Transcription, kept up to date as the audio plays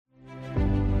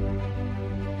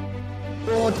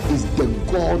God is the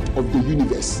God of the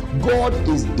universe. God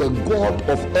is the God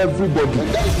of everybody. And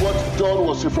that is what John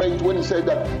was referring to when he said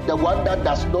that the one that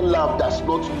does not love does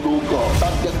not know God.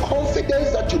 But the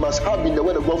confidence that you must have in the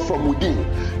word of God from within,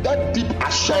 that deep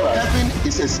assurance. Heaven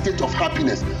is a state of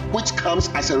happiness which comes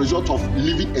as a result of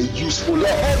living a useful life.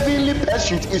 The heavenly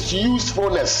pursuit is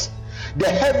usefulness. The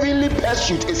heavenly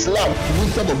pursuit is love. The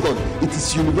wisdom of God, it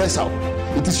is universal.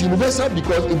 It is universal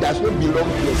because it does not belong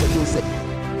to a certain sect.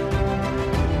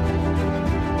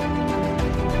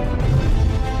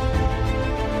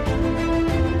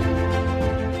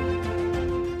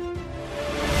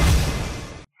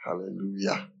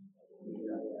 Hallelujah.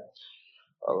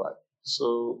 All right.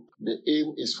 So the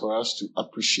aim is for us to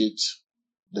appreciate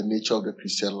the nature of the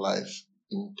Christian life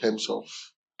in terms of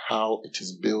how it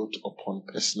is built upon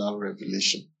personal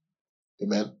revelation.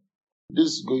 Amen. This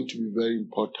is going to be very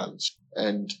important,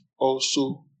 and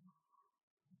also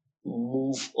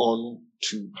move on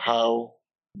to how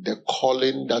the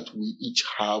calling that we each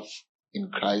have in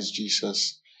Christ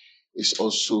Jesus is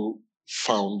also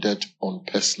founded on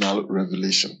personal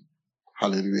revelation.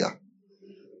 Hallelujah.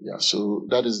 Yeah, so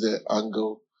that is the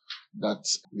angle that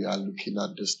we are looking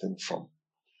at this thing from.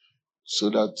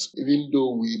 So that even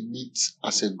though we meet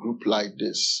as a group like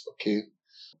this, okay,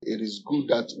 it is good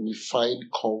that we find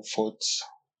comfort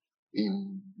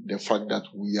in the fact that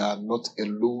we are not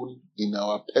alone in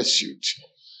our pursuit.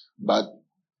 But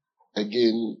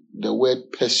again, the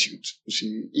word pursuit, you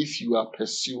see, if you are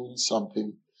pursuing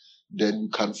something, then you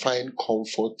can find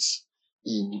comfort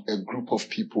in a group of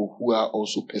people who are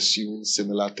also pursuing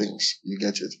similar things. You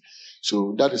get it?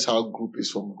 So that is how group is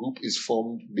formed. Group is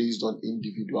formed based on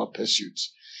individual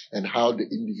pursuits and how the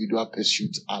individual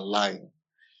pursuits align.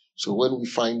 So when we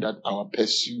find that our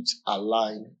pursuits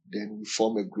align, then we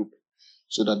form a group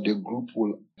so that the group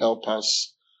will help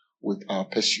us with our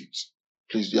pursuits.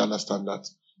 Please, do you understand that?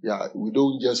 Yeah, we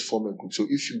don't just form a group. So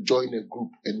if you join a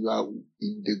group and you are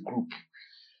in the group,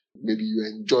 maybe you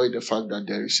enjoy the fact that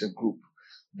there is a group,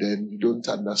 then you don't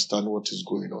understand what is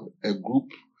going on. A group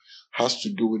has to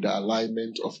do with the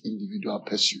alignment of individual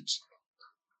pursuits.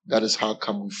 That is how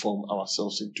come we form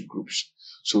ourselves into groups.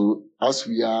 So as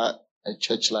we are a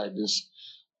church like this,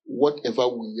 whatever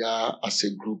we are as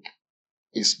a group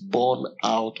is born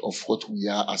out of what we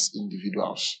are as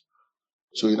individuals.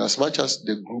 So in as much as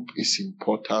the group is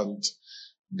important,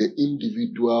 the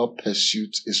individual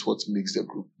pursuit is what makes the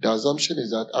group. The assumption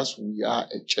is that as we are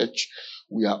a church,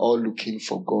 we are all looking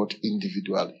for God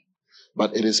individually.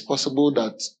 But it is possible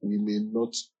that we may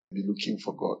not be looking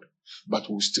for God, but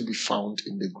will still be found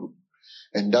in the group.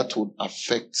 And that would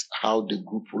affect how the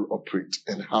group will operate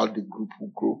and how the group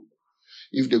will grow.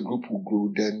 If the group will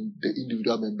grow, then the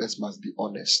individual members must be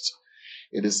honest.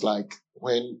 It is like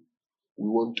when we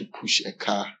want to push a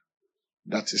car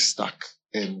that is stuck,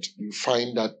 and you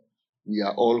find that we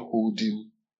are all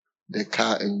holding the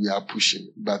car and we are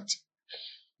pushing, but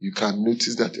you can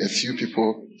notice that a few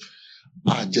people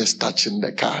are just touching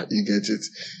the car. You get it?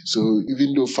 So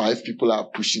even though 5 people are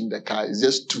pushing the car, it's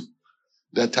just 2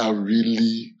 that are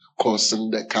really causing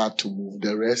the car to move.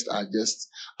 The rest are just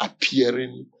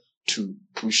appearing to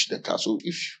push the car. So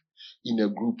if in a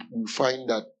group we find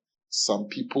that some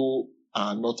people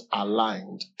are not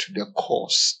aligned to the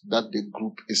cause that the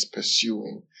group is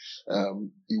pursuing,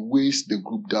 it weighs the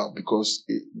group down, because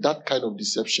that kind of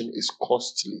deception is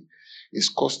costly. It's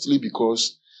costly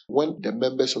because when the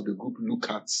members of the group look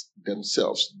at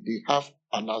themselves, they have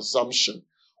an assumption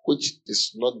which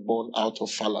is not born out of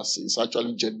fallacy. It's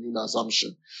actually genuine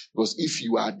assumption. Because if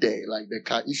you are there, like the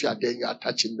car, if you are there, you are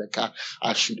touching the car,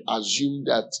 I should assume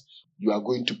that you are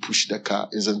going to push the car,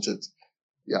 isn't it?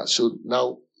 Yeah, so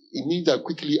now it means that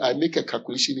quickly I make a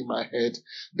calculation in my head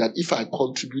that if I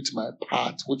contribute my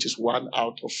part, which is 1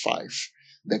 out of 5,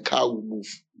 the car will move.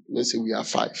 Let's say we are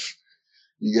 5.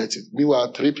 You get it?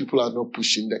 Meanwhile, 3 people are not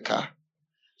pushing the car.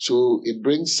 So it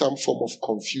brings some form of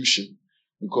confusion,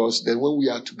 because then when we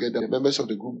are together, the members of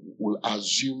the group will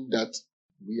assume that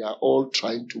we are all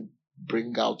trying to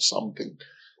bring out something.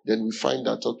 Then we find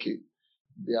that, okay,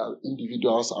 there are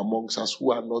individuals amongst us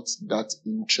who are not that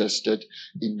interested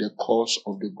in the cause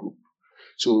of the group.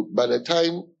 So by the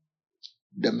time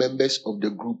the members of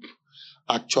the group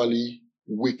actually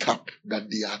wake up that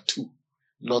they are 2,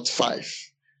 not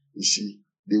 5, you see,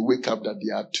 they wake up that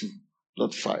they are 2,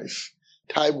 not 5,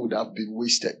 time would have been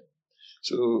wasted.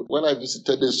 So when I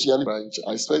visited the Sian branch,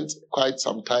 I spent quite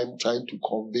some time trying to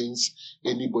convince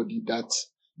anybody that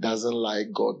doesn't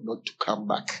like God not to come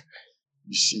back.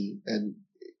 You see, and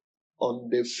on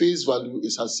the face value,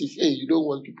 it's as if, hey, you don't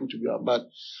want people to be around. But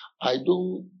I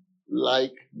don't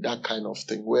like that kind of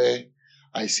thing where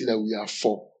I see that we are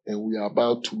 4 and we are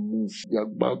about to move. We are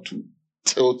about to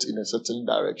tilt in a certain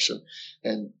direction.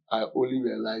 And I only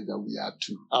realized that we are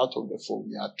two. Out of the four,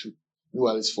 we are two.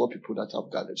 Meanwhile, it's four people that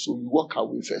have gathered. So you walk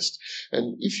away first.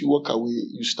 And if you walk away,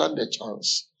 you stand a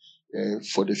chance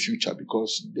for the future,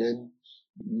 because then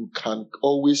you can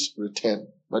always return.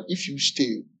 But if you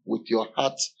stay with your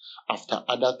heart after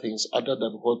other things other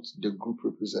than what the group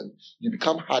represents, you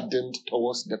become hardened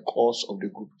towards the cause of the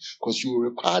group, because you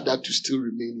require that to still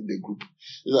remain in the group.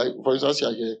 It's like, for instance, you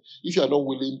are here. If you are not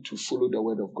willing to follow the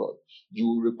word of God, you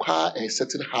will require a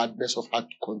certain hardness of heart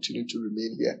to continue to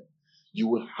remain here. You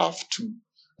will have to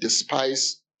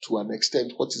despise to an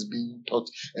extent what is being taught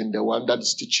and the one that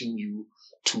is teaching you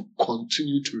to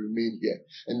continue to remain here.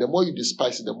 And the more you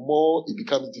despise it, the more it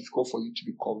becomes difficult for you to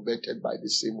be converted by the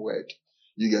same word.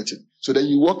 You get it? So then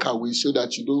you walk away so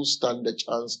that you don't stand the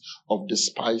chance of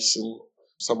despising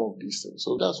some of these things.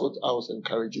 So that's what I was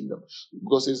encouraging them.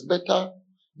 Because it's better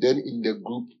than in the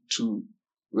group to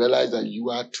realize that you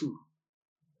are two.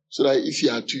 So that if you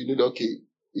are two, you know, okay,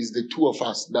 it's the two of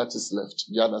us that is left.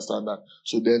 You understand that?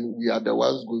 So then we are the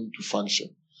ones going to function.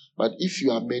 But if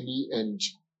you are many and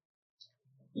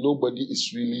nobody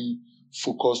is really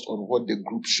focused on what the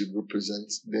group should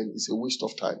represent, then it's a waste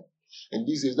of time. And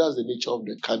these days, that's the nature of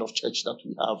the kind of church that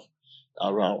we have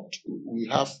around. We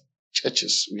have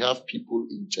churches, we have people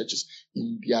in churches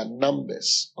in their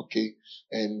numbers, okay?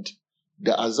 And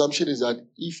the assumption is that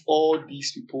if all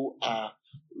these people are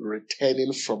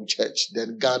returning from church,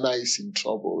 then Ghana is in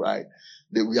trouble, right?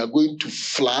 That we are going to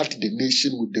flood the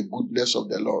nation with the goodness of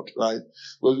the Lord, right?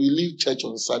 Well, we leave church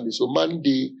on Sunday, so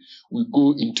Monday we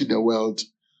go into the world.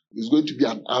 It's going to be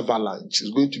an avalanche.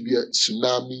 It's going to be a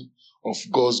tsunami of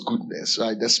God's goodness,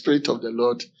 right? The Spirit of the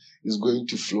Lord is going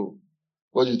to flow.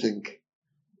 What do you think?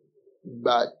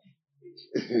 But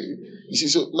you see,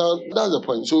 so now that's the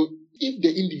point. So if the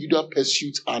individual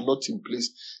pursuits are not in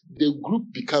place, the group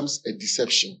becomes a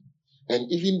deception.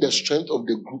 And even the strength of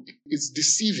the group is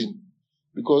deceiving.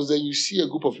 Because then you see a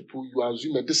group of people, you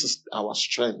assume that this is our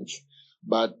strength.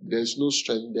 But there's no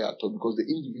strength there at all, because the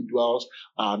individuals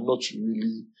are not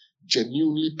really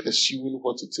genuinely pursuing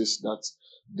what it is that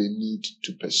they need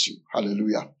to pursue.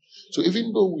 Hallelujah. So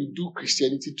even though we do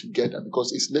Christianity together,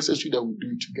 because it's necessary that we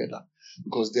do it together,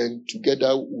 because then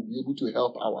together we'll be able to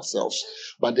help ourselves.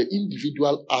 But the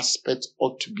individual aspect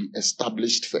ought to be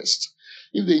established first.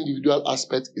 If the individual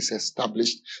aspect is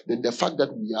established, then the fact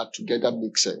that we are together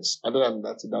makes sense. Other than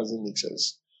that, it doesn't make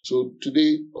sense. So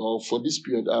today, or for this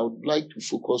period, I would like to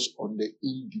focus on the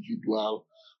individual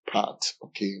part,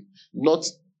 okay? Not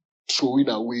throwing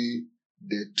away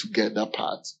the together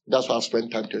part. That's why I've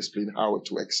spent time to explain how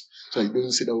it works. So it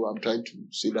doesn't say that, I'm trying to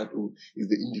say that, it's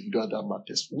the individual that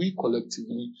matters. We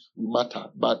collectively, we matter.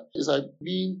 But it's like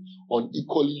being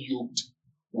unequally yoked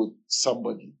with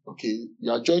somebody, okay?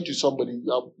 You are joined to somebody,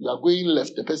 you are going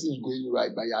left, the person is going right,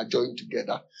 but you are joined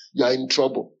together. You are in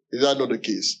trouble. Is that not the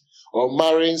case? Or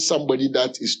marrying somebody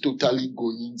that is totally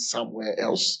going somewhere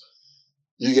else.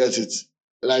 You get it?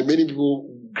 Like many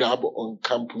people grab on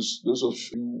campus, those of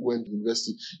you who went to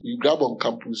university, you grab on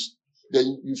campus,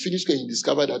 then you finish and you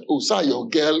discover that, oh, sir, your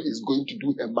girl is going to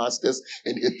do her master's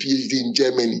and her PhD in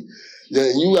Germany.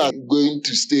 Then you are going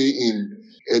to stay in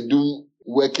Edu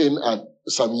working at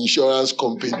some insurance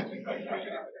company.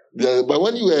 But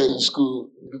when you were in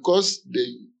school, because the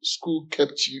school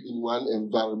kept you in one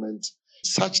environment,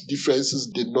 such differences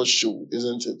did not show,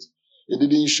 isn't it? It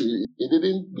didn't show. It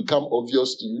didn't become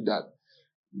obvious to you that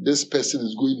this person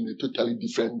is going in a totally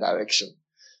different direction.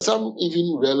 Some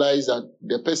even realize that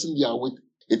the person they are with,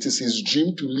 it is his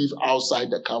dream to live outside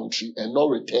the country and not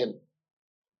return.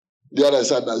 Do you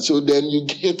understand that? So then you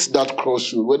get that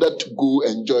crossroad, whether to go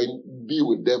and join, be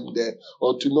with them there,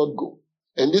 or to not go.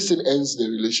 And this thing ends the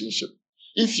relationship.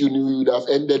 If you knew, you would have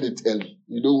ended it early.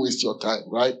 You don't waste your time,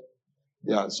 right?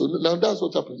 Yeah, so now that's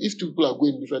what happens. If two people are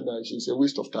going in different directions, it's a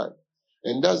waste of time.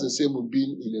 And that's the same with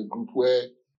being in a group where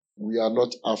we are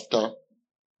not after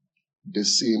the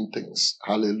same things.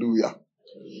 Hallelujah.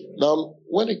 Now,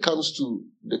 when it comes to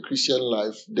the Christian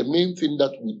life, the main thing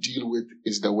that we deal with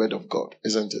is the Word of God,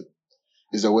 isn't it?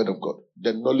 Is the Word of God,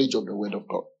 the knowledge of the Word of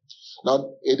God.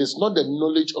 Now, it is not the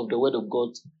knowledge of the Word of God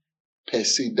per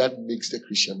se that makes the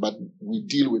Christian, but we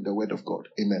deal with the Word of God.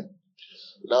 Amen.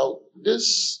 Now,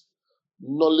 this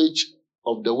knowledge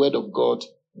of the Word of God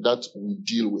that we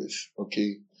deal with,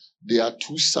 okay, there are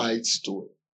two sides to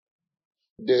it.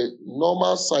 The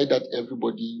normal side that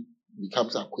everybody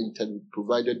becomes acquainted with,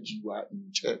 provided you are in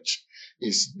church,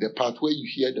 is the part where you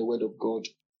hear the Word of God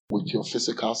with your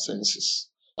physical senses.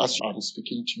 As I'm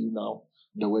speaking to you now,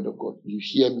 the Word of God, you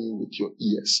hear me with your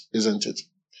ears, isn't it?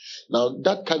 Now,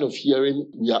 that kind of hearing,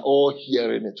 we are all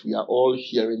hearing it. We are all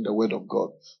hearing the word of God.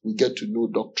 We get to know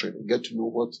doctrine. We get to know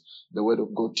what the word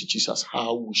of God teaches us,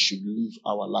 how we should live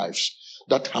our lives.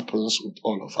 That happens with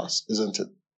all of us, isn't it?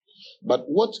 But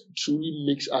what truly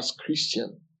makes us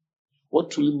Christian,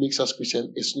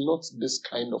 is not this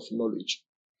kind of knowledge.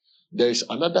 There is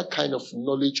another kind of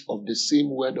knowledge of the same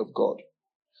word of God.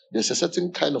 There's a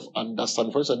certain kind of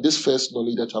understanding. For instance, this first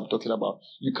knowledge that I'm talking about,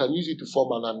 you can use it to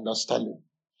form an understanding.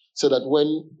 So that when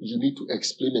you need to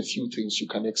explain a few things, you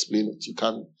can explain it. You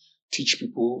can teach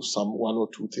people some one or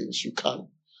two things. You can.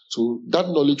 So that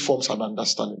knowledge forms an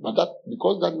understanding. But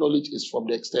because that knowledge is from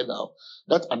the external,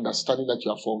 that understanding that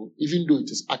you are forming, even though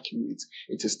it is accurate,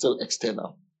 it is still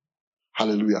external.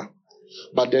 Hallelujah.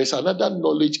 But there is another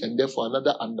knowledge and therefore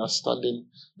another understanding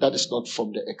that is not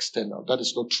from the external. That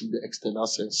is not through the external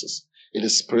senses. It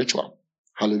is spiritual.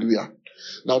 Hallelujah.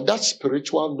 Now that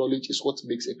spiritual knowledge is what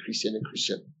makes a Christian a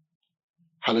Christian.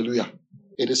 Hallelujah.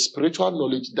 It is spiritual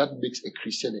knowledge that makes a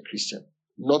Christian,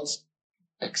 not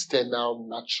external,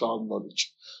 natural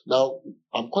knowledge. Now,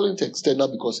 I'm calling it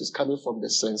external because it's coming from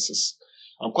the senses.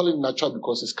 I'm calling it natural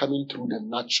because it's coming through the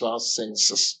natural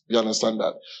senses. You understand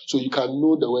that? So you can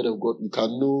know the word of God. You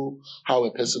can know how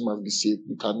a person must be saved.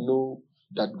 You can know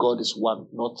that God is one,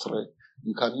 not three.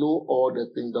 You can know all the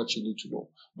things that you need to know.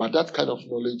 But that kind of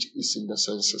knowledge is in the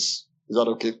senses. Is that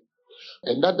okay?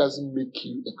 And that doesn't make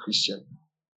you a Christian.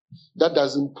 That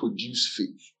doesn't produce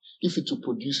faith. If it will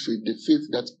produce faith, the faith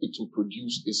that it will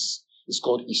produce is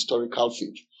called historical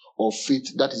faith, or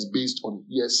faith that is based on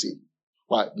hearsay.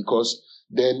 Why? Because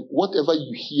then whatever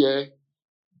you hear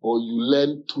or you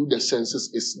learn through the senses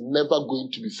is never going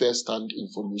to be first-hand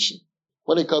information.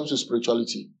 When it comes to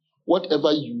spirituality,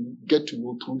 whatever you get to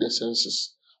know through the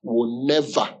senses will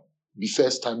never be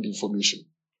first-hand information.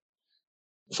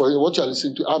 For what you are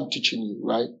listening to, I'm teaching you,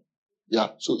 right?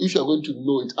 Yeah. So if you're going to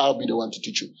know it, I'll be the one to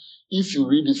teach you. If you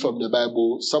read it from the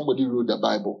Bible, somebody wrote the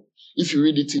Bible. If you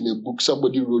read it in a book,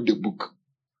 somebody wrote the book.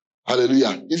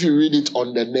 Hallelujah. If you read it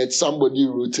on the net, somebody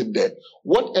wrote it there.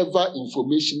 Whatever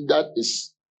information that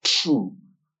is true,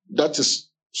 that is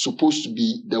supposed to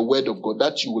be the word of God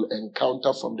that you will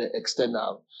encounter from the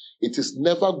external, it is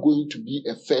never going to be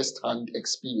a first-hand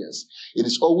experience. It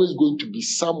is always going to be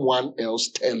someone else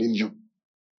telling you.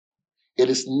 It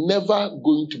is never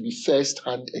going to be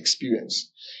first-hand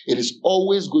experience. It is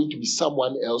always going to be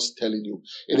someone else telling you.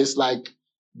 It is like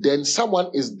then someone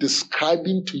is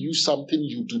describing to you something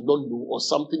you do not know or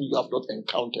something you have not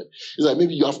encountered. It's like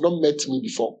maybe you have not met me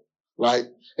before, right?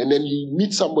 And then you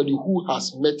meet somebody who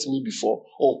has met me before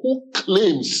or who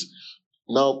claims,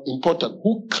 now important,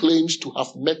 who claims to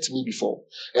have met me before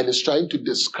and is trying to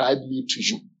describe me to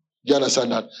you. Do you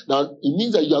understand that? Now, it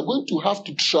means that you are going to have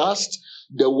to trust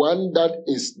the one that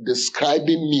is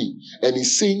describing me and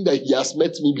is saying that he has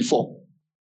met me before.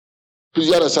 Please,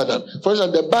 you understand that? For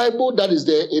example, the Bible that is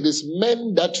there, it is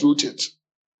men that wrote it.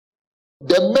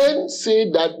 The men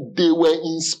say that they were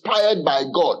inspired by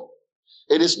God.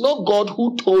 It is not God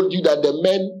who told you that the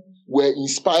men were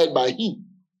inspired by him.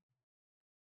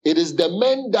 It is the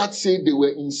men that say they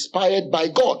were inspired by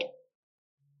God.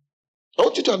 I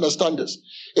want you to understand this.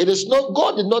 It is not,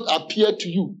 God did not appear to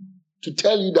you to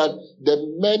tell you that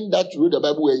the men that wrote the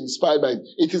Bible were inspired by him.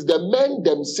 It is the men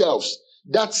themselves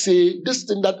that say, this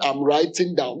thing that I'm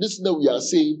writing down, this thing that we are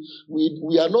saying,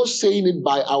 we are not saying it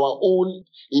by our own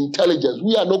intelligence.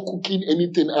 We are not cooking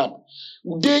anything up.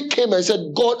 They came and said,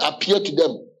 God appeared to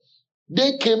them.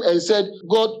 They came and said,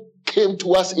 God came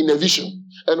to us in a vision.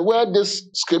 And where this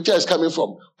scripture is coming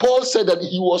from, Paul said that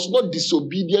he was not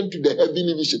disobedient to the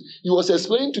heavenly vision. He was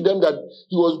explaining to them that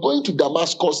he was going to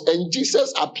Damascus and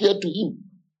Jesus appeared to him.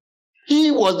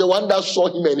 He was the one that saw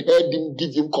him and heard him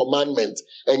give him commandments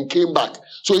and came back.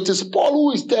 So it is Paul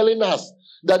who is telling us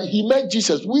that he met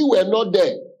Jesus. We were not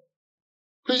there.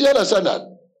 Please understand that?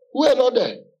 We were not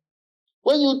there.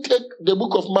 When you take the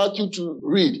book of Matthew to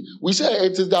read, we say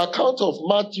it is the account of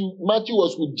Matthew. Matthew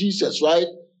was with Jesus, right?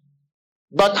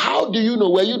 But how do you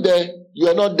know? Were you there? You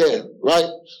are not there, right?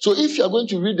 So if you are going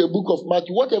to read the book of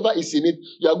Matthew, whatever is in it,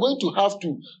 you are going to have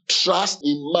to trust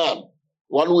in man,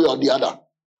 one way or the other.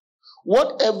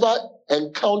 Whatever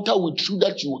encounter with truth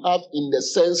that you have in the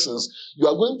senses, you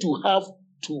are going to have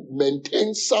to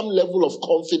maintain some level of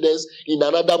confidence in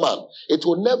another man. It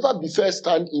will never be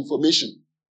first-hand information.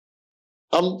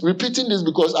 I'm repeating this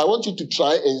because I want you to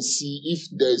try and see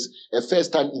if there's a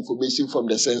first-hand information from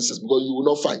the senses, because you will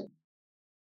not find.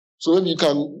 So maybe you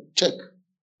can check.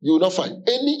 You will not find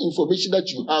any information that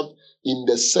you have in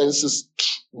the senses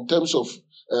in terms of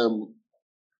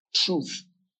truth.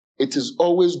 It is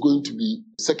always going to be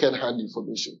second-hand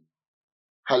information.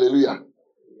 Hallelujah.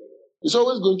 It's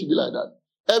always going to be like that.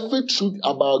 Every truth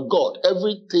about God,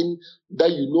 everything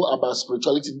that you know about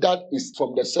spirituality, that is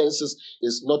from the senses,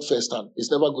 is not first hand.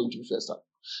 It's never going to be first hand.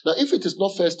 Now, if it is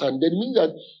not first hand, then it means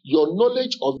that your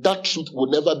knowledge of that truth will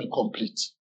never be complete.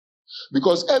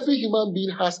 Because every human being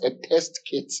has a test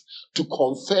kit to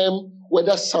confirm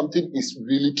whether something is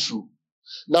really true.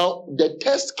 Now, the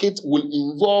test kit will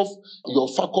involve your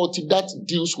faculty that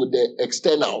deals with the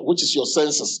external, which is your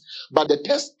senses. But the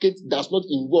test kit does not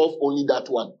involve only that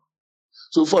one.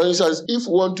 So, for instance, if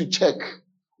we want to check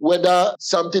whether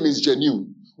something is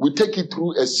genuine, we take it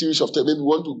through a series of tests. Maybe we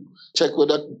want to check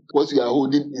whether what we are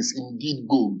holding is indeed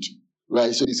gold,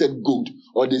 right? So they said gold,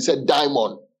 or they said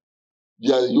diamond.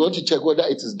 Yeah, you want to check whether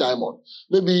it is diamond.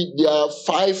 Maybe there are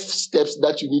 5 steps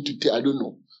that you need to take. I don't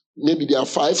know. Maybe there are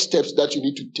 5 steps that you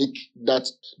need to take that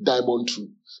diamond through.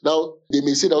 Now, they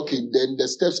may say, okay, then the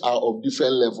steps are of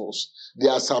different levels.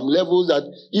 There are some levels that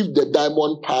if the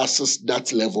diamond passes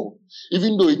that level,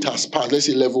 even though it has passed, let's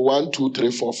say level 1, 2,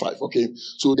 3, 4, 5, okay?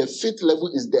 So the 5th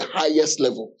level is the highest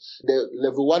level. The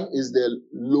level 1 is the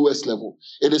lowest level.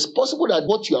 It is possible that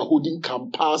what you are holding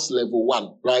can pass level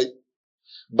 1, right?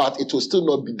 But it will still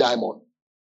not be diamond.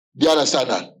 Do you understand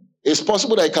that? It's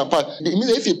possible that it can pass. It means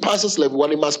if it passes level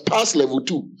 1, it must pass level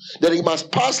 2. Then it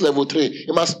must pass level 3.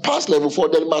 It must pass level 4.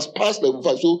 Then it must pass level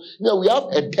 5. So now we have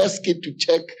a test kit to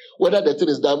check whether the thing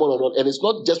is diamond or not. And it's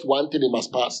not just one thing it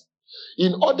must pass.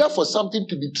 In order for something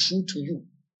to be true to you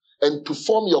and to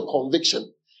form your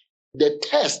conviction, the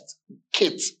test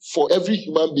kit for every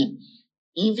human being,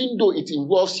 even though it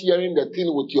involves hearing the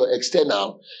thing with your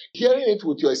external, hearing it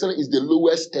with your external is the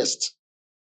lowest test.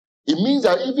 It means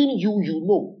that even you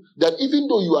know that even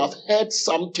though you have heard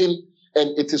something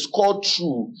and it is called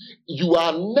true, you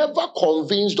are never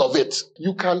convinced of it.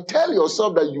 You can tell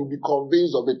yourself that you'll be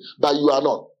convinced of it, but you are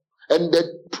not. And the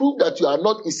proof that you are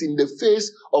not is in the face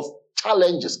of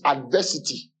challenges,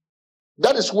 adversity.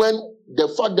 That is when the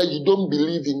fact that you don't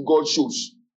believe in God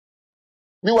shows.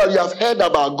 Meanwhile, you have heard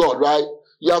about God, right?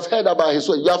 You have heard about His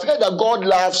word. You have heard that God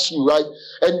loves you, right?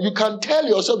 And you can tell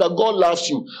yourself that God loves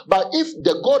you. But if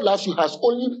the God loves you has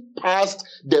only passed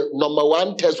the number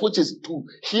 1 test, which is to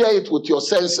hear it with your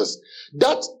senses,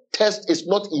 that test is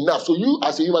not enough. So you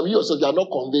as a human being yourself, you are not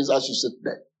convinced as you sit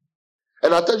there.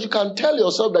 And at times you can tell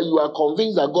yourself that you are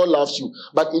convinced that God loves you.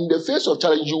 But in the face of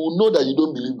challenge, you will know that you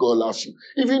don't believe God loves you.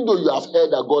 Even though you have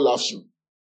heard that God loves you.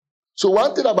 So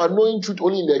one thing about knowing truth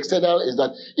only in the external is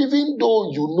that even though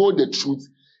you know the truth,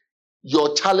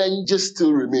 your challenges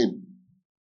still remain.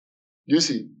 You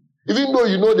see, even though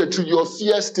you know the truth, your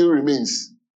fear still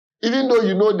remains. Even though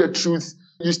you know the truth,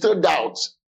 you still doubt.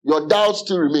 Your doubt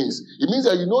still remains. It means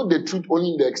that you know the truth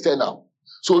only in the external.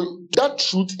 So that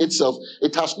truth itself,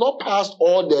 it has not passed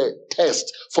all the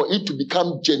tests for it to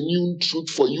become genuine truth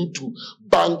for you to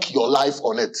bank your life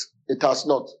on it. It has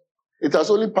not. It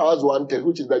has only passed 1 test,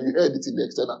 which is that you heard it in the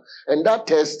external. And that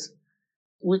test,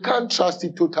 we can't trust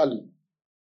it totally.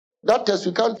 That test,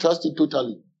 we can't trust it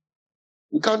totally.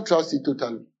 We can't trust it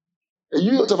totally. And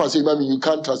you yourself as a human being, you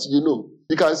can't trust it. You know.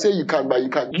 You can say you can, but you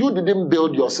can't. You didn't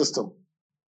build your system.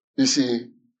 You see.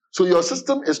 So your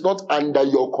system is not under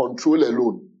your control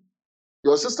alone.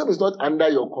 Your system is not under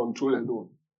your control alone.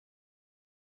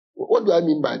 What do I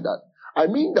mean by that? I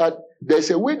mean that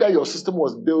there's a way that your system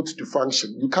was built to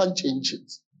function. You can't change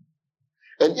it.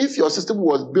 And if your system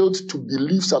was built to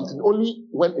believe something only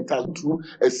when it has through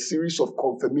a series of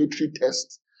confirmatory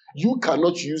tests, you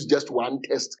cannot use just one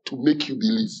test to make you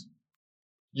believe.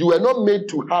 You were not made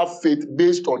to have faith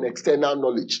based on external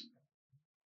knowledge.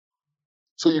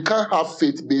 So you can't have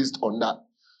faith based on that.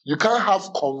 You can't have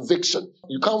conviction.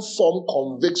 You can't form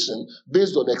conviction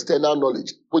based on external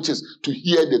knowledge, which is to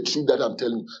hear the truth that I'm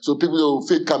telling you. So people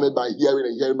say faith cometh by hearing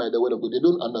and hearing by the word of God. They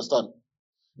don't understand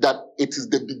that it is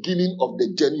the beginning of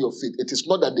the journey of faith. It is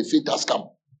not that the faith has come.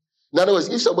 In other words,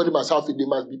 if somebody must have faith, they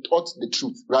must be taught the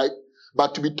truth, right?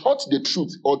 But to be taught the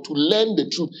truth or to learn the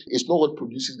truth is not what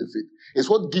produces the faith. It's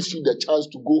what gives you the chance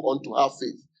to go on to have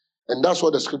faith. And that's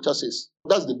what the scripture says.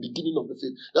 That's the beginning of the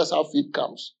faith. That's how faith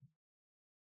comes.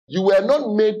 You were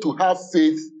not made to have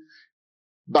faith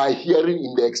by hearing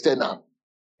in the external.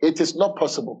 It is not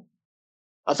possible.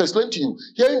 I've explained to you,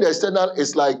 hearing the external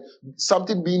is like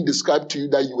something being described to you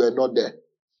that you were not there.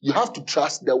 You have to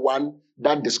trust the one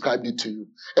that described it to you.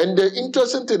 And the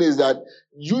interesting thing is that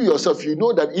you yourself, you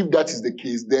know that if that is the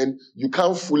case, then you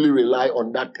can't fully rely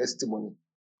on that testimony.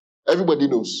 Everybody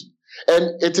knows.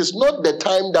 And it is not the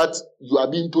time that you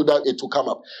are being told that it will come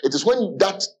up. It is when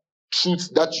that truth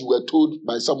that you were told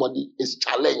by somebody is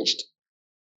challenged.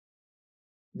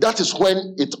 That is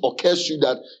when it occurs to you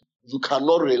that you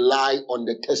cannot rely on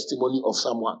the testimony of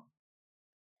someone.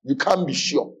 You can't be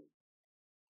sure.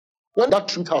 When that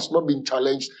truth has not been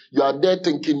challenged, you are there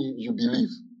thinking you believe.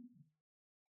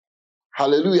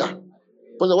 Hallelujah.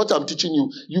 But what I'm teaching you,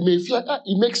 you may feel like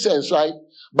it makes sense, right?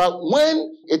 But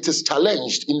when it is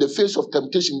challenged in the face of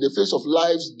temptation, in the face of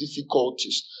life's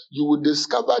difficulties, you will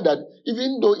discover that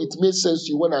even though it made sense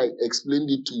to you when I explained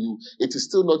it to you, it is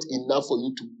still not enough for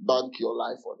you to bank your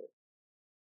life on it.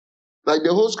 Like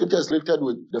the whole scripture is lifted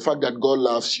with the fact that God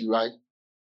loves you, right?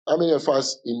 How many of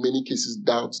us, in many cases,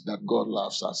 doubt that God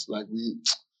loves us? Like we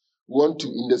want to,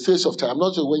 in the face of time. I'm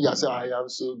not sure when you say, I am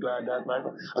so glad that my.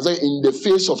 I say, in the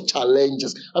face of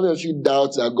challenges. How many of you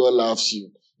doubt that God loves you?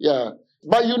 Yeah.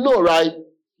 But you know, right?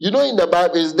 You know, in the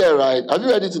Bible, it's there, right? Have you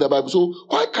read it in the Bible? So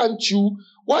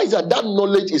why is it that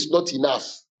knowledge is not enough?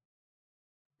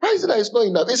 Why is it that it's not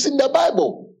enough? It's in the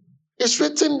Bible. It's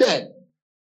written there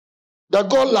that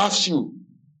God loves you.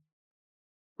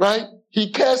 Right?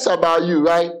 He cares about you,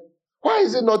 right? Why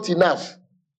is it not enough?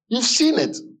 You've seen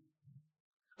it.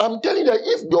 I'm telling you that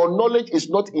if your knowledge is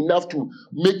not enough to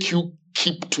make you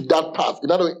keep to that path,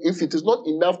 in other words, if it is not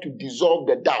enough to dissolve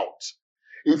the doubt,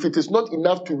 if it is not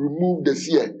enough to remove the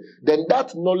fear, then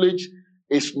that knowledge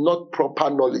is not proper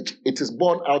knowledge. It is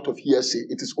born out of hearsay.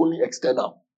 It is only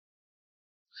external.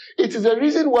 It is the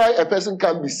reason why a person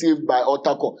can be saved by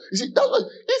altar call. You see, that's why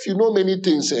if you know many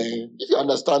things, if you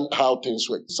understand how things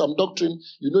work, some doctrine,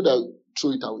 you know that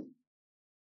throw it away.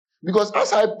 Because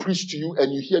as I preach to you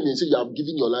and you hear me and say you have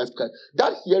given your life to Christ,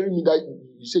 that hearing me that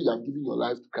you say you have given your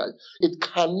life to Christ, it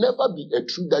can never be a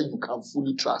truth that you can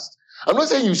fully trust. I'm not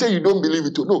saying you say you don't believe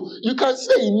it. No, you can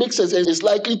say it makes sense and it's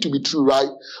likely to be true, right?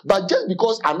 But just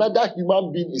because another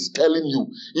human being is telling you,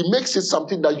 it makes it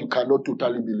something that you cannot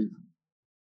totally believe.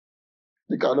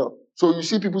 You cannot. So you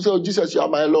see people say, oh, Jesus, you are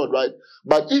my Lord, right?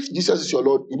 But if Jesus is your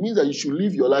Lord, it means that you should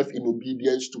live your life in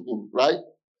obedience to him, right?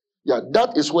 Yeah,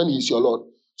 that is when he's your Lord.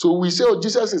 So we say, oh,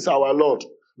 Jesus is our Lord.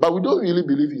 But we don't really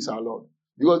believe he's our Lord.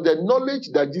 Because the knowledge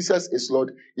that Jesus is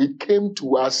Lord, it came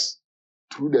to us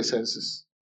through the senses.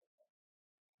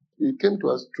 It came to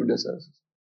us through the senses.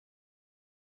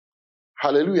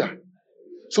 Hallelujah.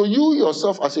 So you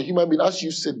yourself as a human being, as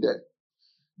you sit there,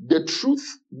 the truth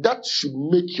that should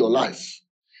make your life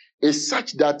is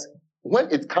such that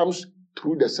when it comes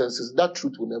through the senses, that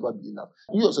truth will never be enough.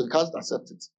 You also can't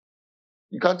accept it.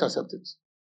 You can't accept it.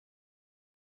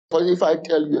 But if I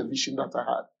tell you a vision that I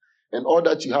had, and all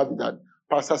that you have is that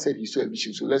Pastor said he saw a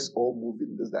vision, so let's all move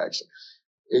in this direction.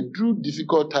 A true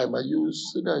difficult time, and you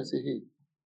sit there and say, hey,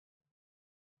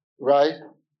 right?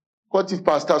 What if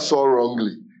Pastor saw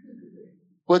wrongly?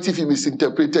 What if he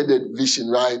misinterpreted the vision,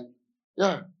 right?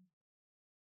 Yeah.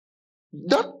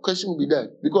 That question will be there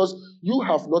because you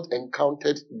have not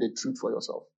encountered the truth for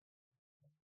yourself.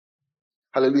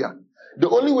 Hallelujah. The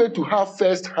only way to have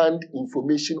first-hand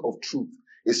information of truth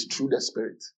is through the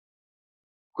Spirit.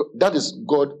 That is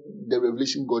God, the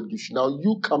revelation God gives you. Now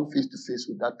you come face to face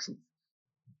with that truth.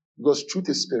 Because truth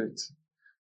is spirit.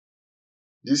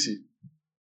 Do you see?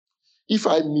 If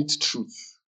I meet truth,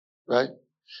 right,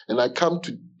 and I come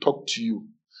to talk to you,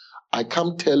 I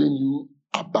come telling you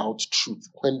about truth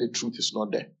when the truth is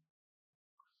not there.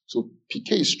 So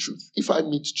PK is truth. If I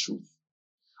meet truth,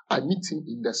 I meet him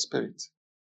in the spirit.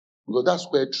 Because that's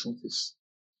where truth is.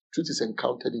 Truth is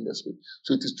encountered in the spirit.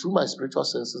 So it is through my spiritual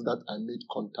senses that I made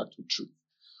contact with truth.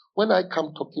 When I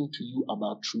come talking to you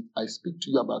about truth, I speak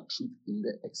to you about truth in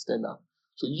the external.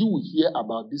 So you will hear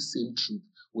about this same truth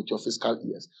with your physical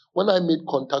ears. When I made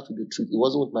contact with the truth, it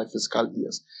wasn't with my physical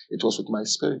ears. It was with my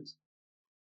spirit.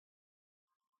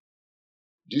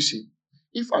 Do you see?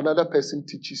 If another person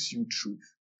teaches you truth,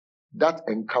 that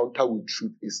encounter with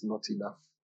truth is not enough.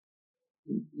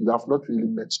 You have not really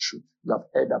met truth. You have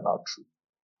heard about truth.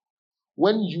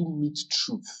 When you meet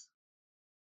truth,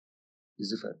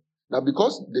 it's different. Now,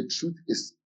 because the truth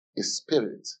is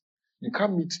spirit, you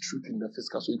can't meet truth in the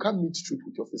physical. So you can't meet truth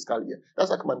with your physical ear. That's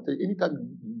like I'm telling you,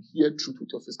 anytime you hear truth with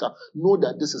your physical, know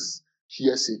that this is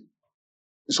hearsay.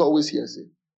 It's always hearsay.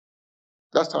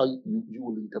 That's how you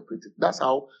will interpret it. That's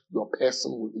how your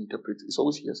person will interpret it. It's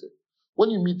always hearsay. When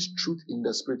you meet truth in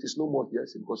the spirit, it's no more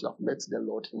hearsay because you have met the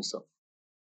Lord himself.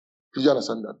 Do you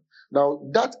understand that? Now,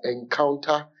 that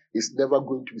encounter is never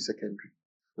going to be secondary.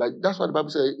 Like, that's what the Bible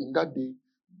says, in that day,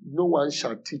 no one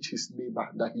shall teach his neighbor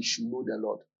that he should know the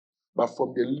Lord. But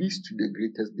from the least to the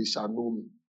greatest, they shall know me.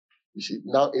 You see,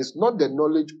 now it's not the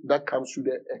knowledge that comes through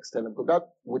the external, but that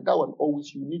with that one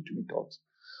always you need to be taught.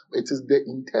 It is the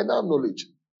internal knowledge.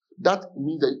 That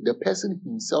means that the person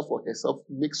himself or herself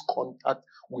makes contact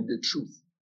with the truth.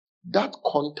 That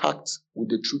contact with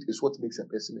the truth is what makes a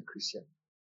person a Christian.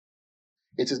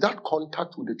 It is that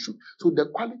contact with the truth. So the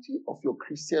quality of your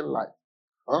Christian life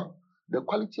Huh? The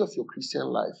quality of your Christian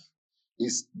life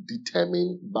is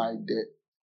determined by the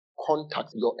contact,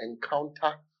 your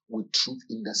encounter with truth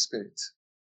in the spirit.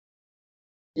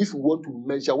 If you want to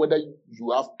measure whether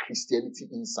you have Christianity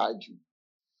inside you,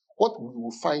 what we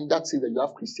will find that says that you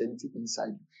have Christianity inside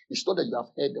you, it's not that you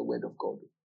have heard the word of God.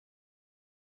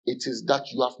 It is that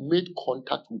you have made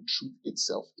contact with truth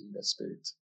itself in the spirit.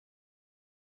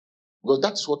 Because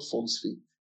that is what forms faith.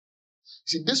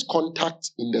 See, this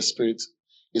contact in the spirit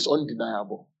is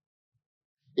undeniable.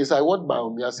 It's like what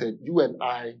Baumia said, you and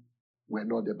I were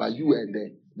not there, but you were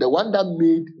there. The one that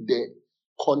made the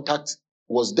contact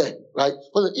was there, right?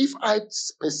 But if I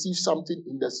perceive something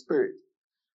in the spirit,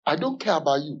 I don't care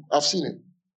about you. I've seen it.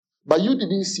 But you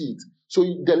didn't see it. So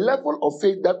the level of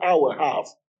faith that I will have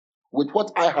with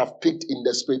what I have picked in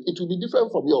the spirit, it will be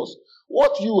different from yours.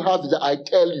 What you have is that I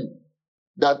tell you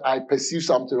that I perceive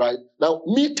something, right? Now,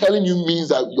 me telling you means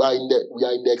that we are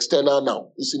in the external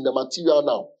now. It's in the material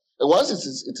now. And once it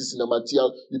is in the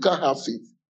material, you can't have faith.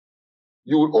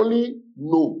 You will only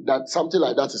know that something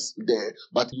like that is there,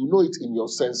 but you know it in your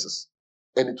senses.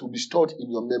 And it will be stored in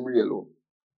your memory alone.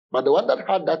 But the one that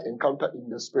had that encounter in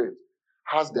the spirit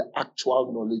has the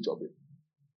actual knowledge of it.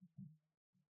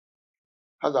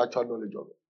 Has the actual knowledge of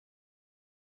it.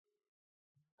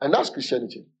 And that's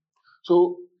Christianity.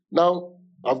 So now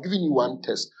I've given you one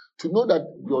test. To know that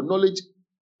your knowledge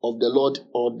of the Lord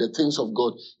or the things of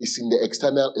God is in the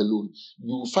external alone,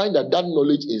 you will find that that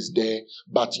knowledge is there,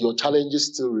 but your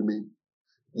challenges still remain.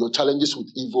 Your challenges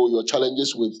with evil, your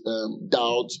challenges with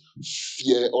doubt,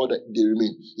 fear, all that, they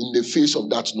remain in the face of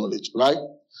that knowledge, right?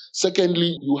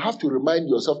 Secondly, you have to remind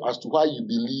yourself as to why you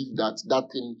believe that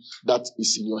that thing that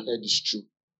is in your head is true.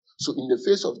 So in the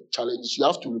face of challenges, you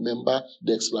have to remember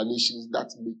the explanations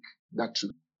that make that true.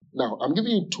 Now, I'm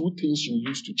giving you two things you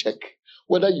use to check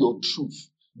whether your truth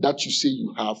that you say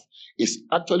you have is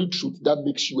actually truth that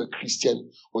makes you a Christian,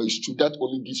 or is truth that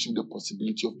only gives you the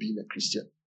possibility of being a Christian.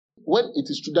 When it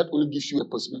is true that only gives you a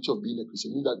possibility of being a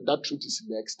Christian, means that that truth is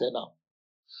in the external.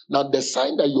 Now, the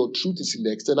sign that your truth is in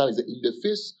the external is that in the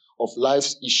face of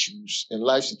life's issues and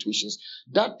life situations,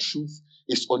 that truth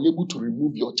is unable to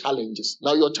remove your challenges.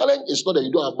 Now, your challenge is not that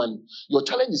you don't have money. Your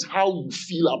challenge is how you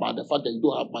feel about the fact that you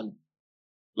don't have money.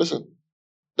 Listen,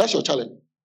 that's your challenge.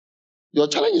 Your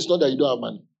challenge is not that you don't have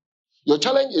money. Your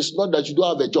challenge is not that you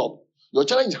don't have a job. Your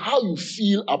challenge is how you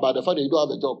feel about the fact that you don't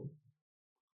have a job.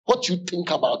 What you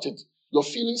think about it. Your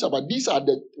feelings about these are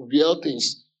the real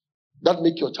things that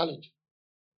make your challenge.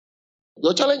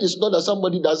 Your challenge is not that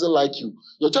somebody doesn't like you.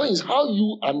 Your challenge is how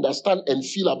you understand and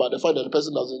feel about the fact that the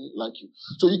person doesn't like you.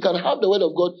 So you can have the word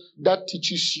of God that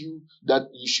teaches you that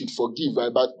you should forgive,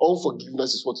 right? But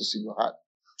unforgiveness is what is in your heart.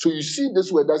 So you see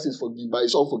this word that says forgive, but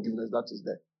it's unforgiveness that is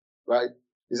there, right?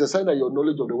 It's a sign that your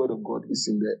knowledge of the word of God is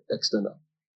in the external.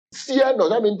 Fear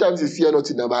not. How many times is fear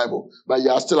not in the Bible? But you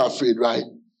are still afraid, right?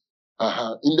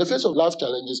 In the face of life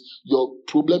challenges, your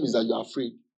problem is that you are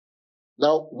afraid.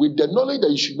 Now, with the knowledge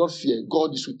that you should not fear,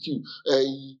 God is with you.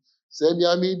 And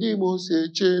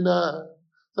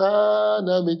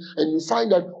you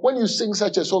find that when you sing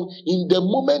such a song, in the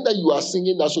moment that you are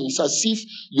singing that song, it's as if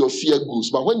your fear goes.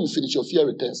 But when you finish, your fear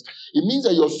returns. It means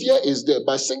that your fear is there.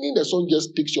 By singing the song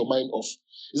just takes your mind off.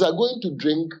 It's like going to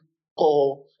drink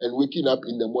alcohol and waking up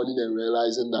in the morning and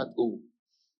realizing that, oh,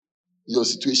 your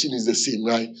situation is the same,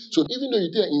 right? So even though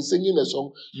you think in singing a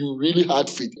song, you really had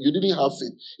faith. You didn't have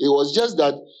faith. It was just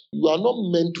that you are not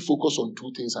meant to focus on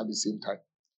two things at the same time.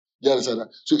 You understand that?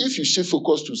 So if you shift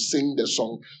focus to sing the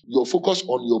song, your focus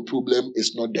on your problem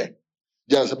is not there.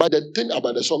 You understand? But the thing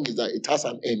about the song is that it has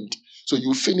an end. So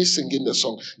you finish singing the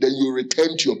song, then you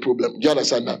return to your problem. You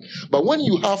understand that? But when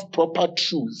you have proper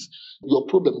truth, your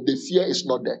problem, the fear is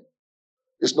not there.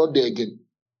 It's not there again.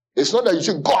 It's not that you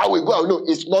say, go away, go away. No,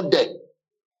 it's not there.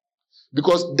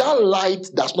 Because that light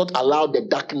does not allow the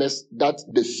darkness that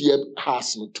the fear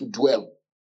has to dwell.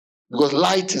 Because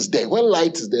light is there. When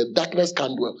light is there, darkness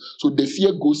can't dwell. So the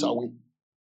fear goes away.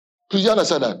 Please, you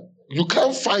understand that? You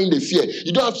can't find the fear.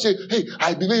 You don't have to say, hey,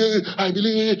 I believe.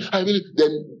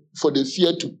 Then for the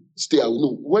fear to stay away.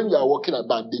 No, when you are walking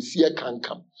about, the fear can't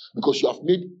come. Because you have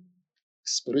made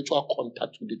spiritual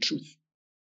contact with the truth.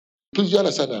 Please, you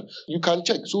understand that? You can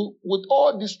check. So with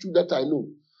all this truth that I know,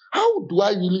 how do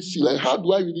I really feel and how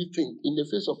do I really think in the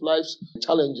face of life's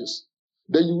challenges?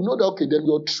 Then you know that, okay, then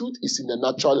your truth is in the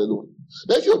natural alone.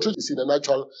 Then if your truth is in the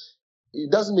natural, it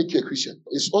doesn't make you a Christian.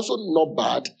 It's also not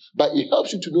bad, but it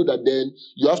helps you to know that then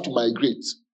you have to migrate.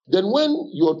 Then when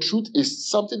your truth is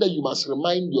something that you must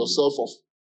remind yourself of.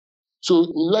 So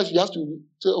in life, you have to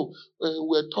say,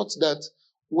 we're taught that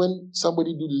when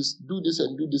somebody do this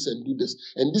and do this and do this.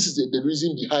 And this is the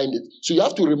reason behind it. So you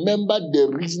have to remember the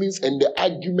reasons and the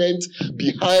argument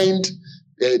behind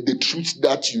the truth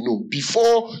that you know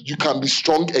before you can be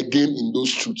strong again in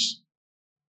those truths.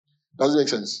 Does it make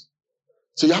sense?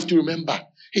 So you have to remember,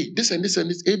 hey, this and this and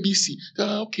this, A, B, C.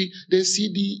 Okay, then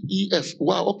C, D, E, F.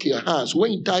 Wow, okay, So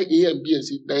when you tie A and B and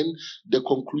C, then the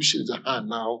conclusion is,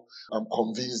 now I'm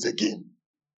convinced again.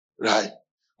 Right?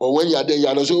 Or when you are there, you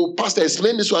are not saying, Pastor,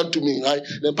 explain this one to me, right?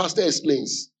 Then Pastor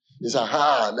explains. It's,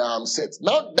 now I'm set.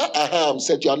 Now that I'm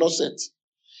set, you are not set.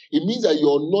 It means that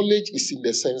your knowledge is in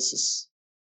the senses.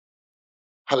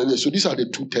 Hallelujah. So these are the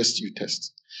two tests you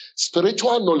test.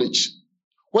 Spiritual knowledge.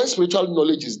 When spiritual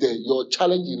knowledge is there, your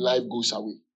challenge in life goes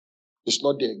away. It's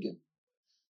not there again.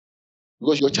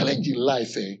 Because your challenge in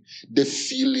life, the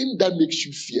feeling that makes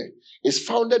you fear is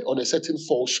founded on a certain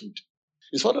falsehood.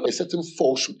 It's founded on a certain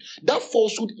falsehood. That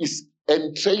falsehood is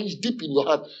entrenched deep in your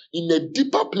heart, in a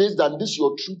deeper place than this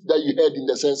your truth that you heard in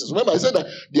the senses. Remember, I said that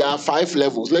there are 5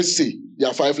 levels. Let's say there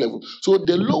are 5 levels. So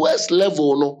the lowest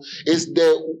level is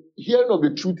the hearing of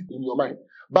the truth in your mind.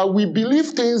 But we believe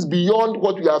things beyond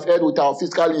what we have heard with our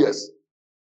physical ears.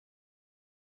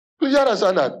 Do you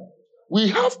understand that? We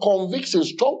have convictions,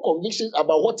 strong convictions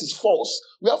about what is false.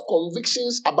 We have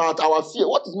convictions about our fear.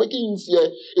 What is making you fear?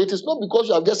 It is not because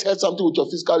you have just heard something with your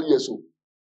physical ears. So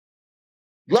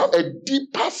you have a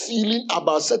deeper feeling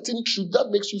about certain truth that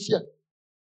makes you fear.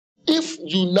 If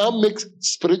you now make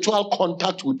spiritual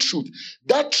contact with truth,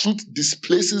 that truth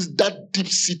displaces that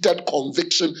deep-seated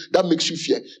conviction that makes you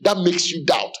fear, that makes you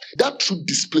doubt. That truth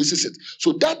displaces it.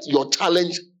 So that your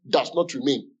challenge does not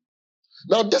remain.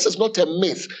 Now, this is not a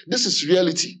myth. This is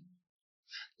reality.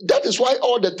 That is why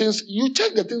all the things, you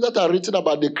check the things that are written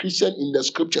about the Christian in the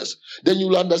scriptures, then you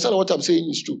will understand what I'm saying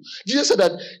is true. Jesus said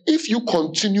that if you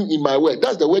continue in my word,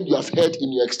 that's the word you have heard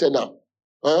in your external.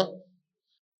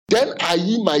 Then are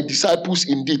ye my disciples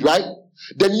indeed, right?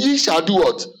 Then ye shall do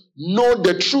what? Know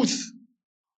the truth.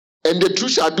 And the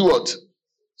truth shall do what?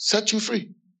 Set you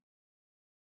free.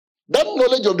 That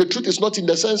knowledge of the truth is not in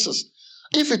the senses.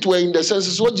 If it were in the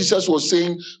senses, what Jesus was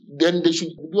saying, then they should,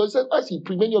 because as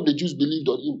many of the Jews believed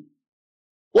on him.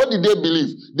 What did they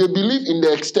believe? They believed in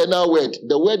the external word,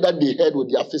 the word that they heard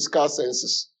with their physical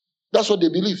senses. That's what they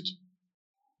believed.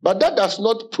 But that does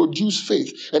not produce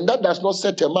faith, and that does not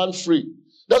set a man free.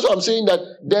 That's what I'm saying, that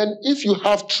then if you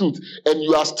have truth and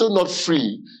you are still not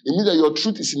free, it means that your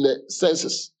truth is in the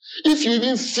senses. If you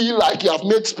even feel like you have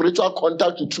made spiritual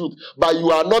contact with truth, but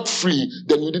you are not free,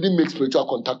 then you didn't make spiritual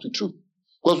contact with truth.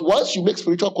 Because once you make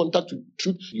spiritual contact with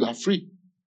truth, you are free.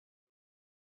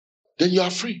 Then you are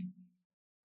free.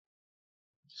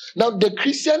 Now, the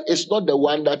Christian is not the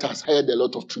one that has heard a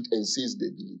lot of truth and says they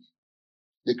believe.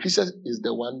 The Christian is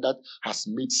the one that has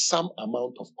made some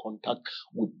amount of contact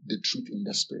with the truth in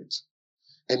the spirit.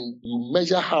 And you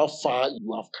measure how far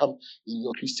you have come in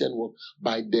your Christian walk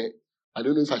by the, I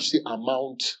don't know if I should say,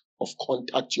 amount of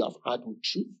contact you have had with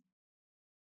truth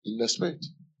in the spirit.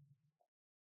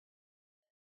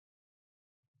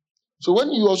 So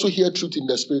when you also hear truth in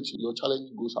the spirit, your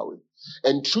challenge goes away.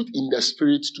 And truth in the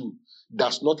spirit too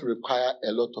does not require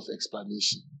a lot of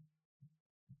explanation.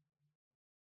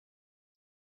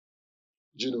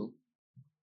 Do you know?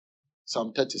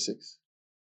 Psalm 36,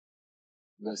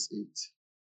 verse 8.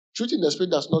 Truth in the spirit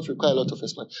does not require a lot of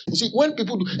explanation. You see, when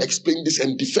people do explain this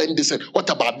and defend this and what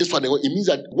about this one, it means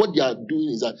that what they are doing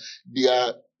is that they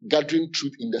are gathering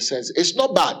truth in the sense. It's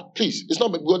not bad, please. It's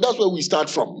not bad, because that's where we start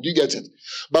from. Do you get it?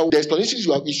 But the explanations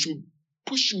you have, it should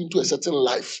push you into a certain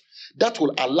life that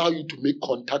will allow you to make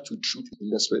contact with truth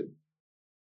in the spirit.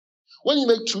 When you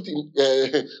make truth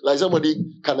in, like somebody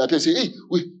can appear and say,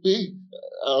 hey,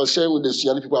 I was sharing with the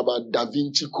young people about Da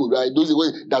Vinci Code, right? Those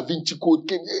were Da Vinci Code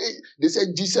came. Hey, they said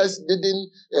Jesus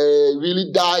didn't really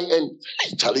die, and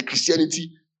Charlie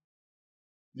Christianity.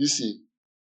 You see,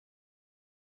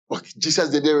 but Jesus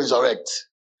didn't resurrect.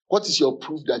 What is your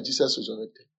proof that Jesus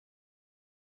resurrected?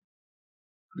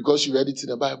 Because you read it in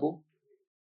the Bible.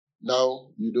 Now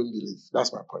you don't believe.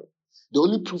 That's my point. The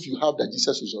only proof you have that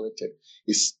Jesus resurrected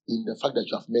is in the fact that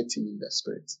you have met him in the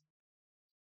spirit.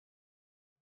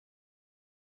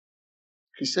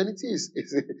 Christianity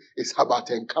is about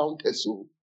encounters. So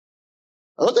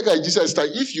I don't think like Jesus.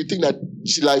 If you think that,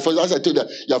 like for example, I told you that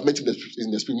you have met him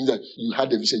in the spirit, means that you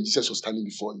had a vision. Jesus was standing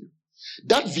before you.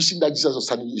 That vision that Jesus was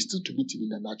standing is still to meet him in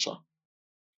the natural.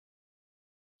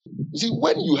 You see,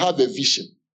 when you have a vision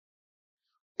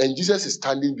and Jesus is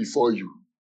standing before you,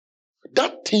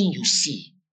 that thing you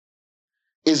see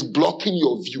is blocking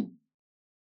your view.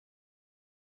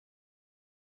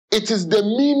 It is the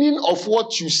meaning of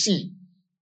what you see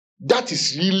That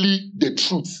is really the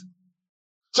truth.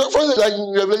 So, for instance, like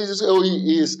in Revelation, you say, oh,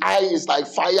 his eye is like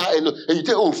fire, and you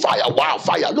say, oh, fire, wow,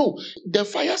 fire. No, the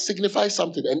fire signifies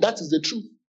something, and that is the truth.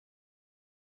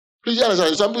 Please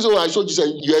understand. Some people say, oh, I saw Jesus,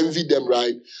 and you envy them,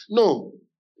 right? No,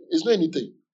 it's not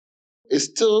anything. It's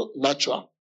still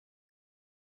natural.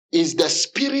 It's the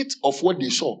spirit of what they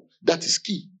saw that is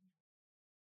key.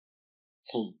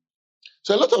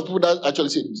 So a lot of people that actually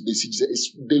say they see Jesus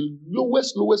is the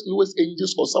lowest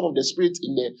angels or some of the spirits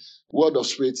in the world of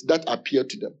spirits that appear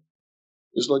to them.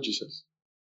 It's not Jesus.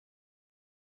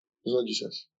 It's not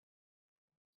Jesus.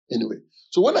 Anyway,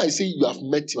 so when I say you have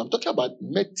met him, I'm talking about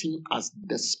met him as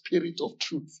the spirit of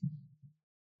truth.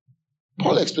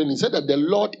 Paul explained, he said that the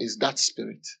Lord is that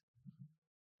spirit.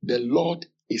 The Lord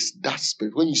is that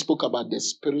spirit. When he spoke about the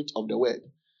spirit of the word,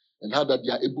 and how that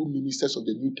they are able ministers of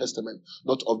the New Testament,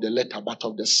 not of the letter, but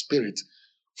of the spirit.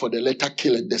 For the letter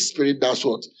killeth, the spirit does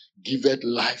what? Giveth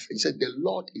life. He said, the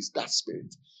Lord is that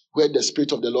spirit. Where the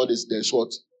spirit of the Lord is, there's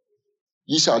what?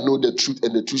 Ye shall know the truth,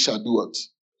 and the truth shall do what?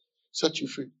 Set you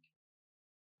free.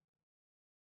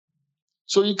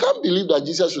 So you can't believe that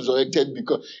Jesus resurrected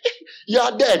because you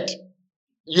are dead.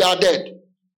 You are dead.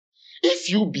 If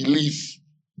you believe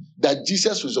that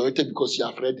Jesus resurrected because you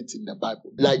have read it in the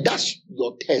Bible, like that's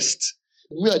your test.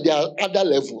 There are other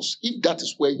levels. If that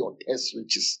is where your test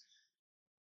reaches,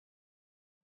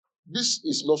 this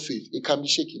is not faith. It can be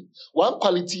shaken. One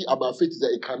quality about faith is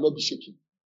that it cannot be shaken.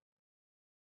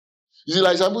 You see,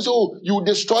 like some people say, oh, you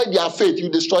destroy their faith. You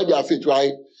destroy their faith,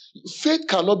 right? Faith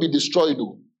cannot be destroyed,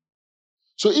 though.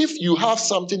 So if you have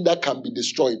something that can be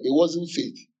destroyed, it wasn't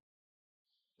faith.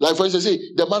 Like for instance, say,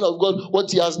 the man of God,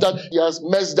 what he has done, he has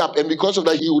messed up. And because of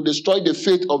that, he will destroy the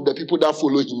faith of the people that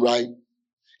follow him, right?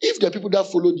 If the people that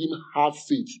followed him have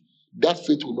faith, that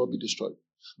faith will not be destroyed.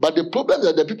 But the problem is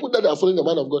that the people that are following the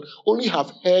man of God only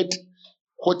have heard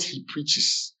what he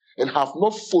preaches and have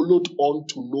not followed on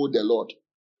to know the Lord.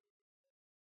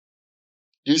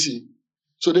 You see?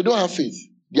 So they don't have faith.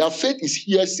 Their faith is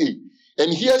hearsay.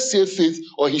 And hearsay faith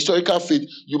or historical faith,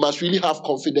 you must really have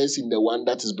confidence in the one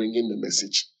that is bringing the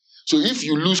message. So if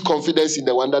you lose confidence in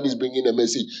the one that is bringing the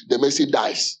message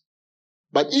dies.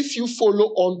 But if you follow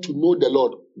on to know the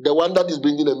Lord, the one that is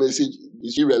bringing the message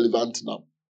is irrelevant now.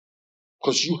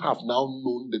 Because you have now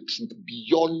known the truth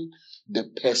beyond the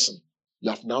person. You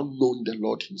have now known the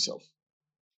Lord himself.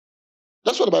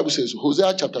 That's what the Bible says.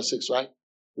 Hosea chapter 6, right?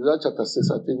 Hosea chapter 6,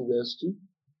 I think verse 2.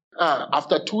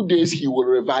 After 2 days, he will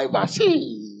revive us.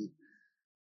 Hey.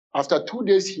 After 2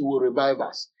 days, he will revive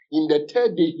us. In the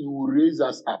third day, he will raise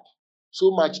us up.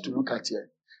 So much to look at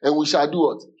here. And we shall do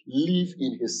what? Live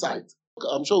in his sight.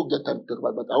 I'm sure we'll get time to talk about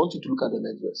it, but I want you to look at the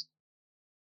next verse.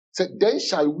 It said, then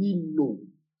shall we know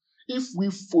if we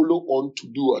follow on to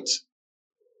do what?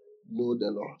 Know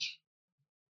the Lord.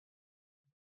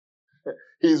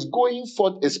 His going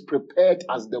forth is prepared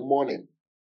as the morning.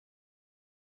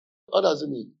 What does it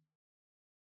mean?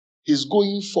 His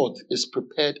going forth is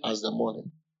prepared as the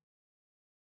morning.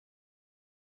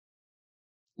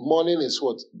 Morning is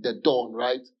what? The dawn,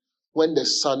 right? When the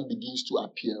sun begins to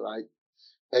appear, right?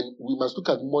 And we must look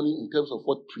at morning in terms of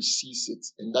what precedes it,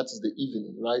 and that is the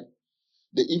evening, right?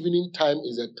 The evening time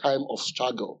is a time of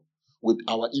struggle with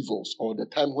our evils, or the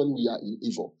time when we are in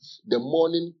evil. The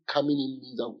morning coming in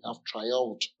means that we have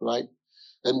triumphed, right?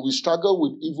 And we struggle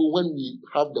with evil when we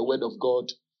have the word of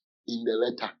God in the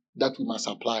letter that we must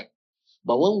apply.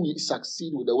 But when we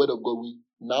succeed with the word of God, we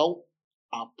now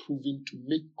are proving to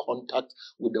make contact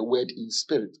with the word in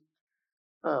spirit.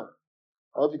 I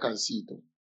hope you can see it, though.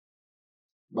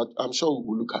 But I'm sure we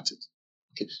will look at it.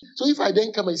 Okay. So if I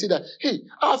then come and say that, hey,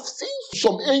 I've seen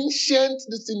some ancient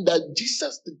thing that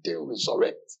Jesus didn't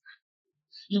resurrect.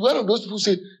 You're one of those people who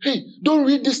say, hey, don't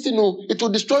read this thing, no, it will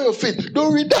destroy your faith.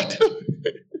 Don't read that.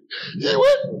 See,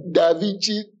 when Da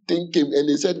Vinci thing came and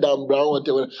they said Dan Brown,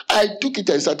 whatever, I took it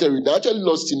and started reading. I actually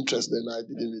lost interest, then I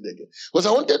didn't read again. Because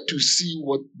I wanted to see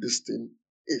what this thing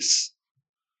is.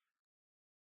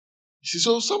 You see,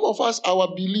 so some of us,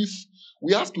 our belief,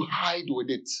 we have to hide with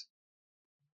it.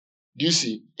 Do you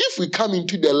see? If we come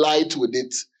into the light with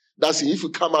it, that's it. If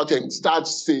we come out and start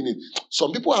saying it,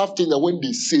 some people have things that when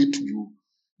they say to you,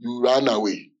 you run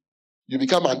away. You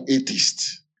become an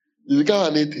atheist. You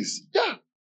become an atheist. Yeah,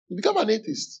 you become an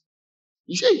atheist.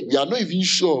 You say, we are not even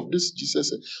sure of this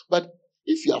Jesus. But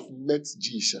if you have met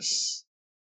Jesus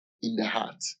in the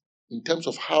heart, in terms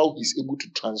of how he's able to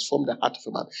transform the heart of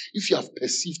a man, if you have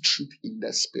perceived truth in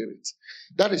the spirit,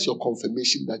 that is your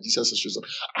confirmation that Jesus is risen.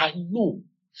 I know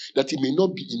that it may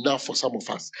not be enough for some of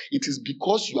us. It is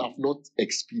because you have not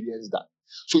experienced that.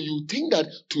 So you think that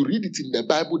to read it in the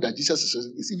Bible that Jesus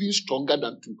is even stronger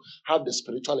than to have the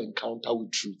spiritual encounter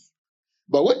with truth.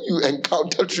 But when you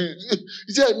encounter truth,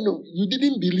 you say, no, you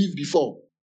didn't believe before.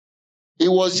 It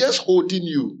was just holding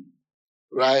you,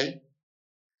 right?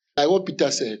 Like what Peter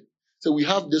said. So we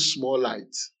have this small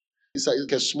light. It's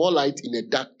like a small light in a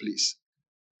dark place.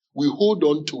 We hold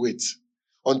on to it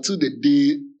until the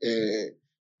day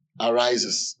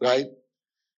arises, right?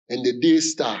 And the day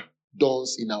star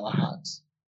dawns in our hearts.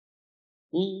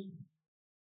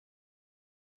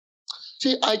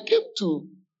 See, I came to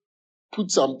put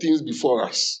some things before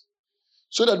us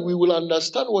so that we will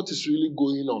understand what is really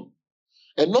going on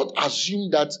and not assume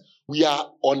that we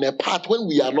are on a path when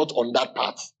we are not on that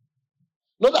path.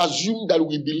 Not assume that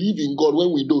we believe in God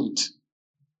when we don't.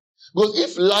 Because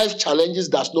if life challenges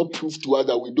does not prove to us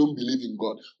that we don't believe in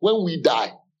God, when we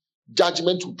die,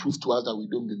 judgment will prove to us that we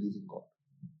don't believe in God.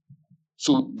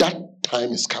 So that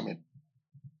time is coming.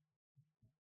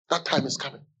 That time is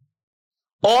coming.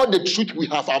 All the truth we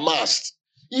have amassed,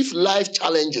 if life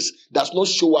challenges does not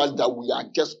show us that we are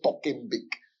just talking big,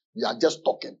 we are just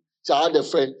talking. So I had a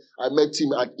friend, I met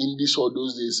him at Indies all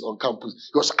those days on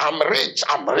campus. He goes, I'm rich,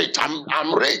 I'm rich,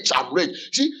 I'm rich, I'm rich.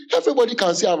 See, everybody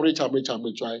can say I'm rich, I'm rich, I'm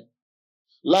rich, right?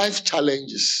 Life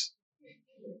challenges.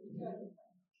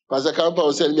 Pastor Kampa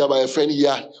was telling me about a friend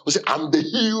here who said, I'm the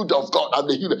healed of God, I'm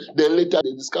the healed. Then later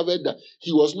they discovered that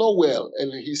he was not well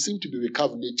and he seemed to be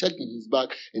recovering. They checked in his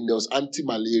bag and there was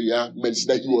anti-malaria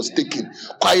medicine that he was taking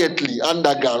quietly,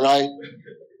 underground, right?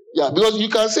 Yeah, because you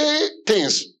can say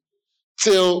things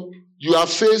till you are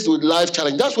faced with life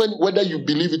challenge. That's when whether you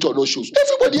believe it or not shows.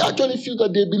 Everybody actually feels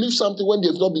that they believe something when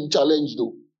they've not been challenged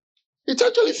though. It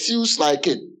actually feels like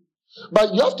it.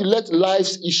 But you have to let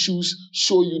life's issues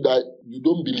show you that you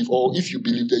don't believe, or if you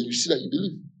believe, then you see that you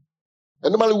believe.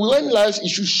 And normally, when life's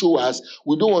issues show us,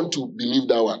 we don't want to believe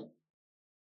that one.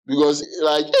 Because,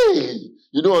 like, hey,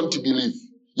 you don't want to believe.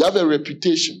 You have a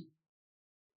reputation.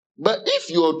 But if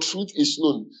your truth is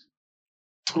known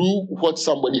through what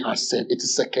somebody has said, it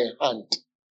is second hand.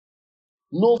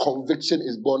 No conviction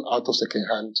is born out of second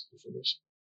hand information.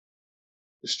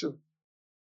 It's true.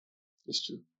 It's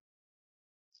true.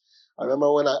 I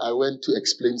remember when I went to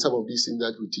explain some of these things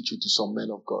that we teach you to some men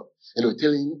of God. And they were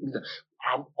telling me that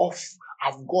I'm off.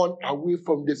 I've gone away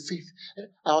from the faith.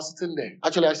 I was sitting there.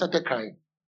 Actually, I started crying.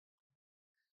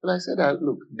 And I said,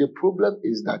 look, the problem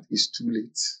is that it's too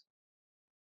late.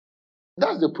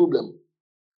 That's the problem.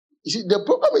 You see, the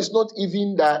problem is not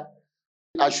even that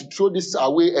I should throw this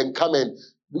away and come in.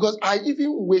 Because I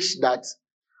even wish that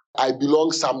I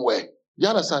belong somewhere. You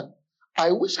understand?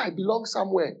 I wish I belong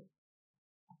somewhere.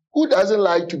 Who doesn't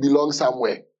like to belong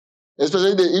somewhere?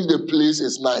 Especially if the place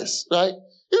is nice, right?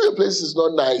 If the place is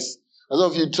not nice, as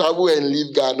if you travel and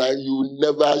leave Ghana, you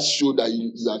never show that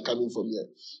you are coming from here.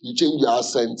 You change your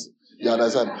accent, you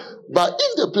understand? But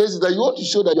if the place is that you want to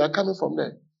show that you are coming from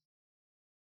there.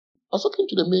 I was talking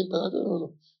to the main person, I don't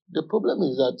know. The problem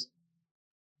is that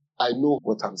I know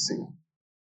what I'm saying.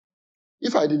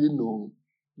 If I didn't know,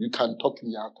 you can talk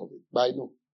me out of it, but I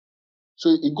know. So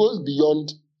it goes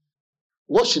beyond,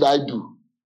 what should I do?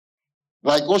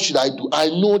 Like, what should I do? I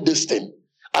know this thing.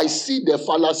 I see the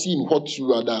fallacy in what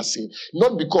you are saying.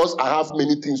 Not because I have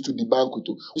many things to debunk with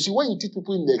you. You see, when you teach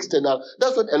people in the external,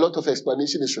 that's when a lot of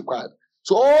explanation is required.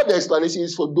 So all the explanation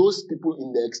is for those people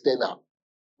in the external,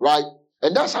 right?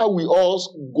 And that's how we all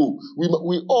go.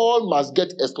 We all must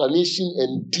get explanation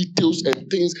and details and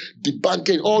things,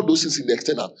 debunking, all those things in the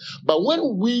external. But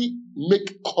when we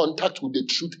make contact with the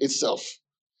truth itself,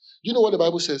 you know what the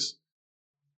Bible says?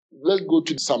 Let's go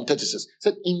to Psalm 36. It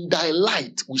said, in thy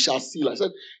light we shall see light. It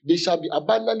said, they shall be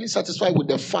abundantly satisfied with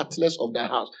the fatness of thy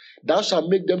house. Thou shalt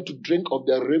make them to drink of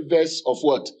the rivers of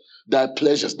what? Thy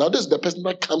pleasures. Now this is the person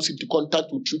that comes into contact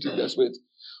with truth in their spirit.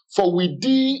 For with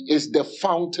thee is the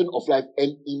fountain of life,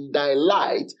 and in thy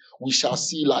light we shall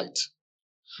see light.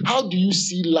 How do you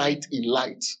see light in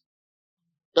light?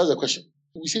 That's the question.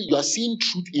 We say you are seeing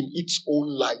truth in its own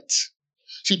light.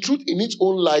 See, truth in its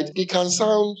own light, it can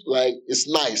sound like it's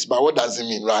nice, but what does it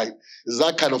mean, right? It's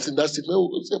that kind of thing. That's it. No,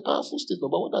 it's a powerful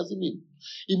statement, but what does it mean?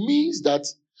 It means that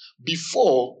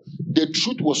before, the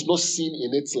truth was not seen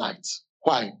in its light.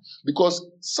 Why? Because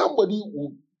somebody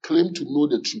will claim to know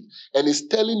the truth and is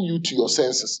telling you to your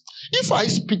senses. If I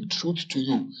speak truth to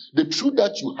you, the truth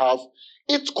that you have,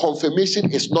 its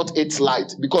confirmation is not its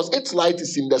light, because its light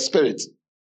is in the spirit.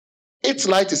 Its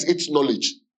light is its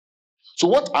knowledge. So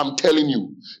what I'm telling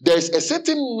you, there is a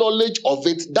certain knowledge of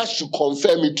it that should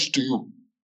confirm it to you.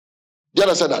 Do you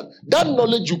understand that? That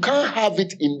knowledge, you can't have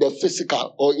it in the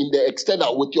physical or in the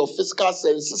external with your physical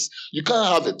senses. You can't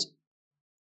have it.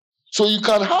 So you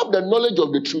can have the knowledge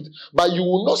of the truth, but you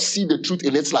will not see the truth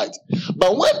in its light.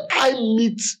 But when I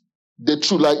meet the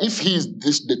truth, like if he is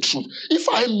this the truth, if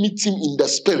I meet him in the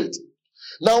spirit,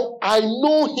 now I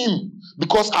know him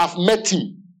because I've met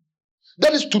him.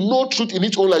 That is to know truth in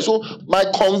its own life. So my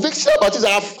conviction about it,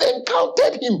 I've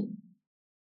encountered him.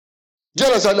 Do you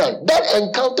understand that? That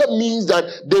encounter means that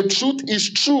the truth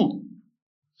is true.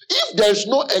 If there is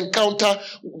no encounter,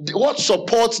 what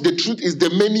supports the truth is the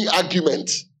many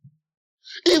arguments.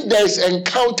 If there is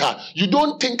encounter, you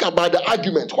don't think about the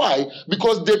argument. Why?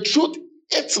 Because the truth,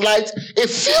 it's like, it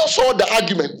feels all the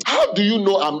argument. How do you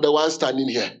know I'm the one standing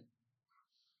here?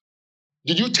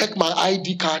 Did you check my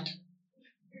ID card?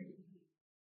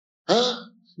 Huh?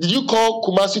 Did you call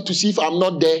Kumasi to see if I'm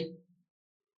not there?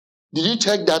 Did you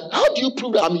check that? How do you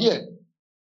prove that I'm here?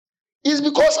 It's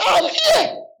because I'm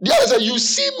here. The other side, you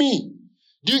see me.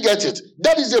 Do you get it?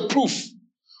 That is the proof.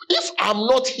 If I'm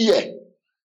not here,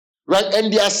 right,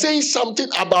 and they are saying something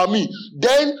about me,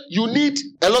 then you need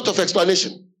a lot of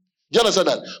explanation. Do you understand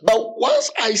that? But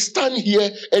once I stand here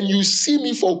and you see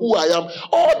me for who I am,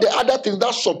 all the other things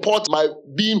that support my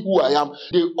being who I am,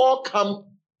 they all come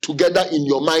together in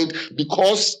your mind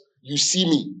because you see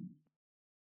me.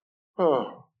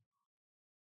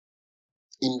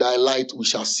 In thy light we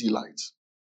shall see light.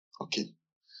 Okay.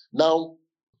 Now,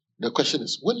 the question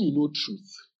is, when you know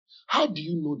truth, how do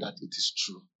you know that it is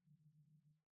true?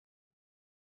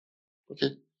 Okay.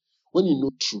 When you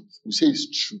know truth, we say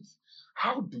it's truth.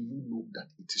 How do you know that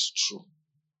it is true?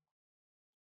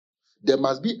 There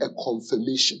must be a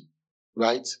confirmation,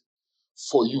 right,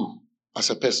 for you as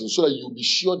a person, so that you'll be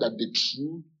sure that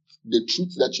the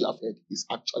truth that you have heard is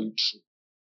actually true.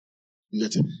 You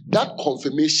get it? That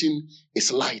confirmation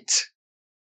is light.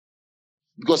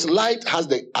 Because light has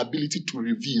the ability to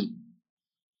reveal.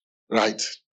 Right?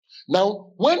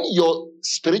 Now, when your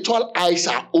spiritual eyes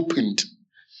are opened,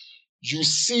 you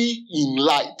see in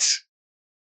light.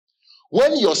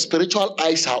 When your spiritual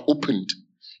eyes are opened,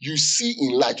 you see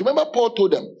in light. Remember, Paul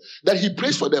told them that he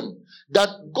prays for them, that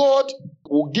God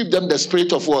will give them the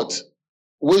spirit of what?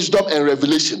 Wisdom and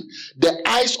revelation. The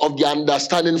eyes of the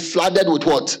understanding flooded with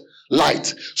what?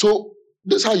 Light. So,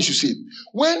 this is how you should see it.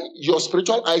 When your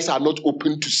spiritual eyes are not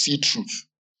open to see truth,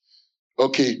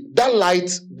 okay, that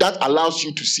light that allows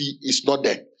you to see is not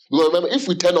there. Because remember, if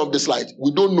we turn off this light,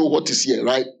 we don't know what is here,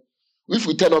 right? If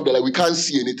we turn off the light, we can't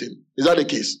see anything. Is that the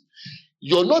case?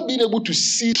 You're not being able to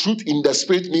see truth in the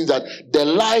spirit means that the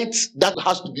light that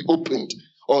has to be opened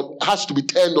or has to be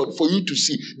turned on for you to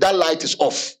see, that light is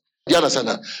off. Do you understand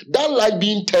that? That light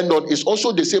being turned on is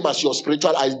also the same as your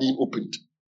spiritual eyes being opened.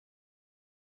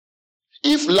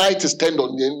 If light is turned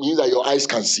on, then it means that your eyes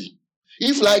can see.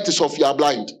 If light is off, you are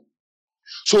blind.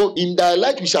 So in thy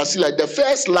light we shall see light. The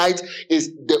first light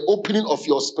is the opening of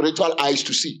your spiritual eyes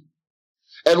to see.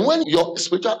 And when your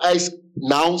spiritual eyes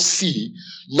now see,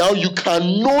 now you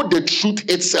can know the truth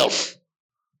itself.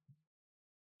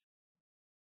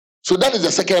 So that is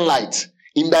the second light.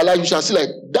 In thy light you shall see light.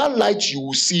 That light you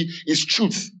will see is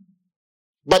truth.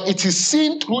 But it is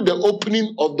seen through the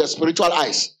opening of the spiritual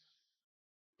eyes.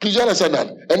 Please understand that?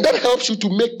 And that helps you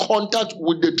to make contact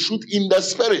with the truth in the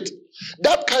spirit.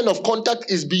 That kind of contact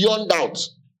is beyond doubt.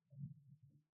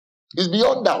 It's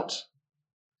beyond doubt.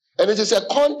 And it is a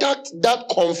contact that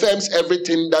confirms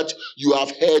everything that you have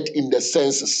heard in the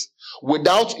senses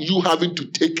without you having to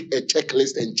take a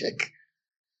checklist and check.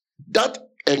 That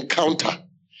encounter,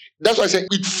 that's why I say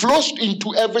it flows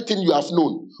into everything you have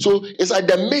known. So it's like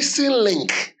the missing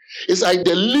link. It's like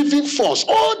the living force.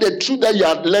 All the truth that you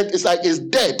have learned is like it's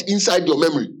dead inside your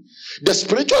memory. The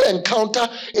spiritual encounter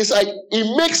is like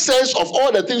it makes sense of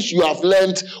all the things you have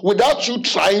learned without you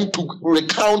trying to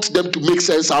recount them to make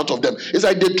sense out of them. It's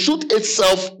like the truth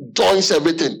itself joins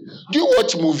everything. Do you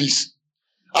watch movies?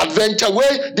 Adventure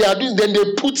where they are doing, then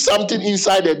they put something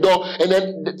inside the door and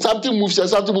then something moves and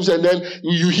then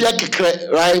you hear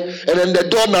right, and then the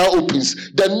door now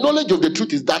opens. The knowledge of the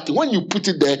truth is that when you put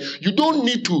it there, you don't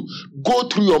need to go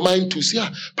through your mind to see,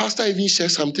 Pastor even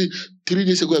shared something 3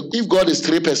 days ago. If God is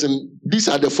 3 persons, these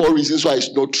are the 4 reasons why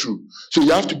it's not true. So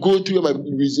you have to go through your mind,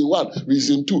 reason 1,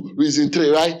 reason 2, reason 3,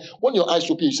 right? When your eyes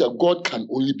open, you say God can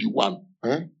only be one.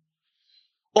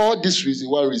 All this reason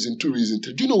 1, reason 2, reason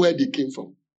 3. Do you know where they came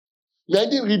from? I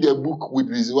didn't read a book with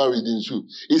reason 1, reason 2.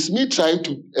 It's me trying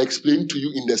to explain to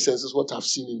you in the senses what I've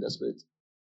seen in the spirit.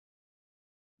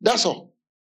 That's all.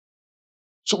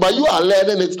 So, but you are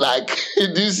learning it like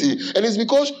this, and it's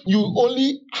because you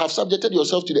only have subjected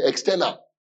yourself to the external.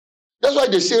 That's why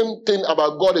the same thing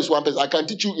about God is one person. I can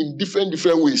teach you in different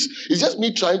ways. It's just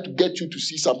me trying to get you to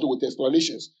see something with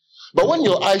explanations. But when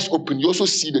your eyes open, you also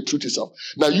see the truth itself.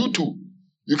 Now, you too,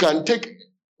 You can take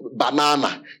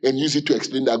banana and use it to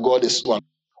explain that God is one.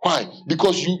 Why?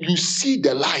 Because you see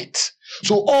the light.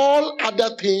 So all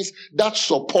other things that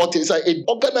support it, it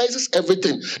organizes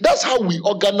everything. That's how we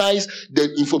organize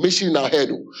the information in our head.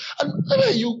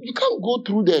 And you can't go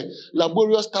through the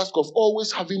laborious task of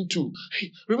always having to.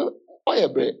 Hey,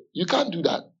 remember, you can't do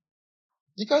that.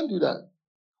 You can't do that.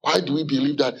 Why do we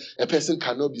believe that a person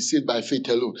cannot be saved by faith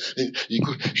alone?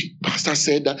 Pastor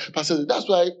said that. Pastor said, that's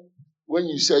why when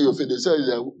you share your faith, they say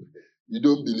that you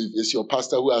don't believe. It's your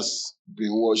pastor who has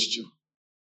brainwashed you.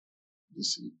 You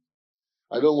see,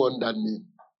 I don't want that name.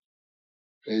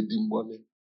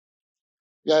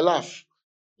 Yeah, I laugh.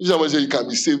 If someone says you can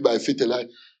be saved by faith alone,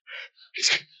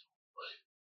 it's like,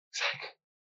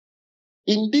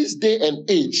 in this day and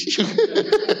age,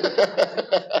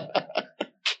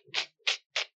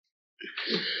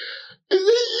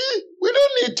 we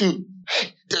don't need to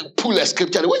pull a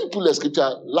scripture. When you pull a scripture,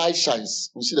 light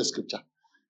shines. You see the scripture.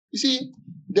 You see,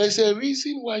 there's a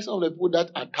reason why some of the people that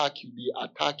attack you, they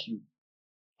attack you.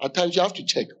 At times you have to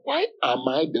check, why am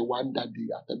I the one that they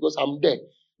attack? Because I'm there.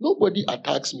 Nobody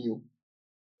attacks me.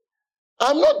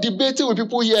 I'm not debating with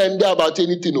people here and there about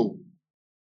anything. No.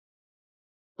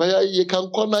 But you can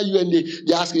corner you and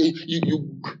they ask you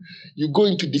go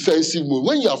into defensive mode.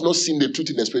 When you have not seen the truth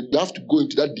in the spirit, you have to go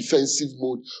into that defensive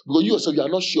mode because you yourself, you are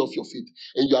not sure of your faith.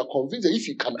 And you are convinced that if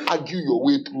you can argue your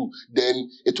way through, then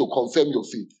it will confirm your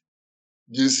faith.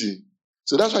 Do you see?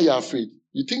 So that's why you're afraid.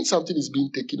 You think something is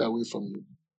being taken away from you.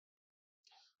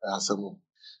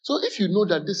 So if you know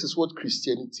that this is what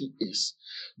Christianity is,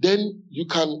 then you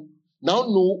can now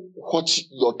know what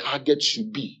your target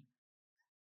should be.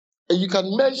 And you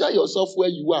can measure yourself where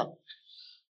you are.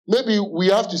 Maybe we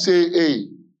have to say, hey,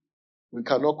 we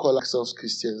cannot call ourselves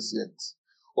Christians yet.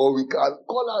 Or we can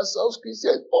call ourselves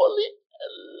Christians only a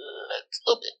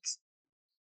little bit.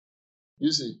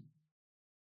 You see,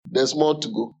 there's more to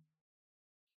go.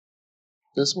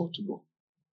 There's more to go.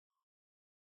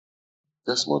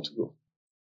 There's more to go.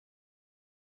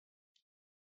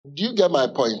 Do you get my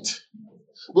point?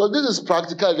 Well, this is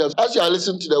practical. As you are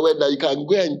listening to the word, now you can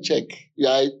go and check.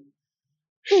 Right?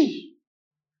 Hey,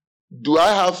 do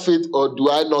I have faith or do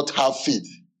I not have faith?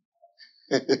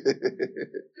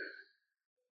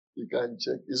 You can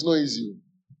check. It's not easy.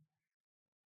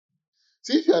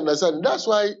 See, if you understand, that's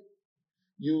why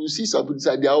you see some people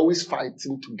say they're always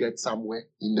fighting to get somewhere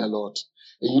in the Lord.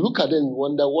 And you look at them and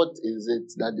wonder, what is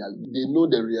it that they know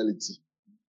the reality.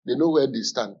 They know where they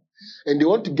stand. And they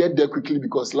want to get there quickly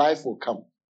because life will come.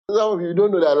 Some of you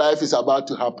don't know that life is about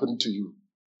to happen to you.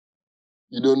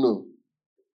 You don't know.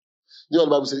 You know what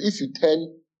the Bible says? If you turn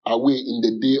away in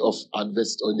the day of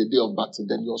adversity or in the day of battle,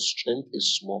 then your strength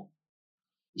is small.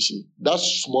 You see, that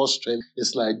small strength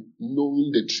is like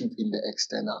knowing the truth in the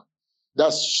external.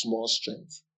 That's small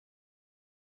strength.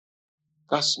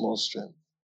 That's small strength.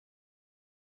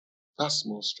 That's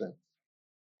small strength.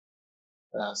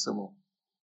 That's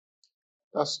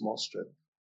small strength.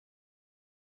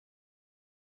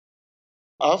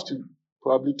 I have to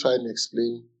probably try and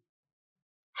explain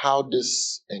how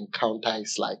this encounter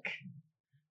is like.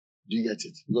 Do you get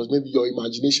it? Because maybe your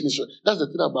imagination is... That's the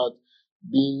thing about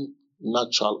being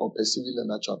natural or perceiving the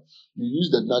natural. You use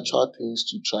the natural things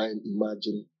to try and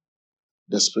imagine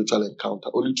the spiritual encounter,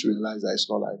 only to realize that it's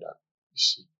not like that. You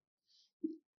see?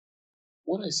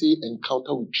 When I say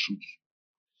encounter with truth,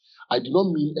 I do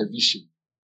not mean a vision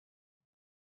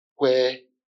where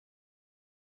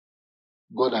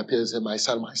God appears and my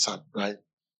son, right?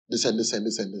 This and this and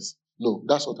this and this. No,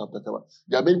 that's what I'm talking about.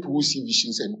 There are many people who see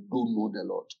visions and don't know the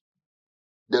Lord.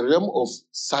 The realm of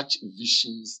such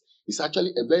visions is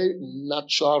actually a very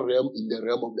natural realm in the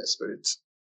realm of the spirit.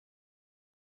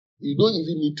 You don't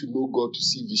even need to know God to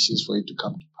see visions for it to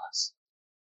come to pass.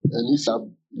 And if you have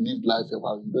lived life a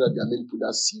while, you know that there are many people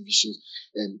that see visions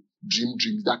and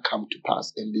dreams that come to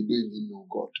pass and they don't even know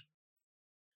God.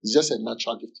 It's just a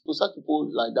natural gift. So such people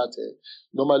like that,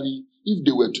 normally, if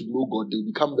they were to know God, they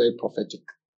will become very prophetic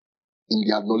in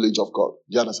their knowledge of God.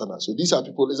 Do you understand that? So these are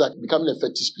people, it's like becoming a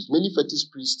fetish priest. Many fetish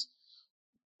priests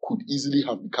could easily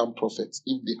have become prophets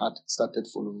if they had started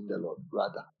following the Lord,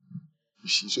 rather. You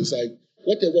see? So it's like,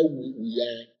 whatever we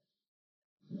are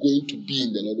going to be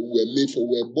in the Lord, we were made for,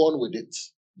 we were born with it.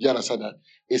 Do you understand that?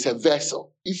 It's a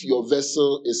vessel. If your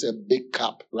vessel is a big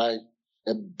cup, right?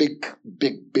 A big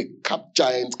cup,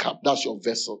 giant cup, that's your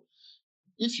vessel.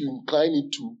 If you incline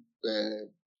it to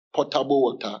potable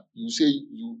water, you say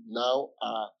you now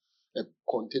are a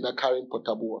container carrying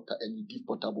potable water and you give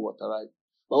potable water, right?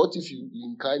 But what if you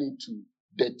incline it to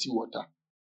dirty water?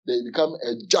 Then you become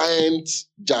a giant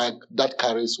jug that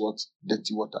carries what?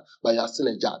 Dirty water. But you are still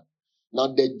a jug. Now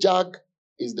the jug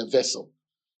is the vessel.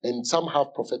 And some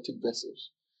have prophetic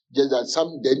vessels. Just that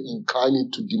some then incline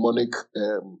into demonic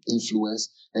influence,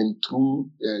 and through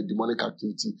demonic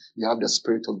activity, you have the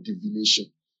spirit of divination.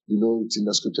 You know, it's in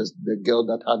the scriptures, the girl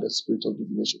that had the spirit of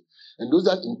divination. And those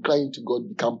that incline to God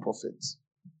become prophets.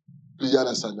 Do you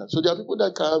understand that? So there are people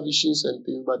that can have visions and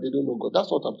things, but they don't know God.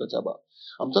 That's what I'm talking about.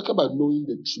 I'm talking about knowing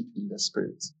the truth in the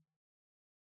spirit.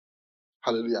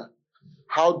 Hallelujah.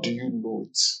 How do you know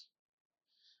it?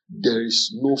 There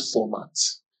is no format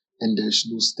and there is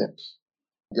no step.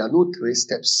 There are no 3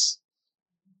 steps.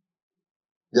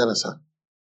 Do you understand?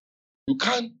 You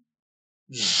can't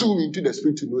zoom into the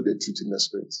spirit to know the truth in the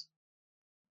spirit.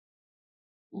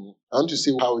 I want to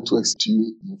see how it works to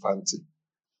you in infancy.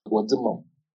 What's the mom?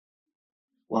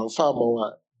 One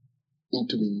farmer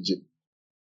into the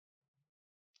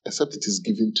except it is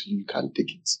given to you, you can't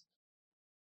take it.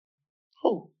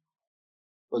 Oh,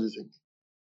 what do you think?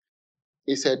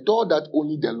 It's a door that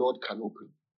only the Lord can open.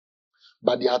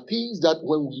 But there are things that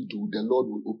when we do, the Lord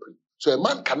will open. So a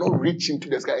man cannot reach into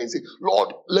the sky and say,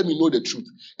 Lord, let me know the truth.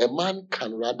 A man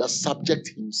can rather subject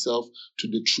himself to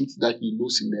the truth that he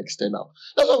knows in the external.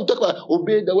 That's what we talk about.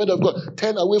 Obey the word of God.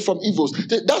 Turn away from evils.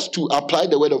 That's to apply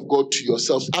the word of God to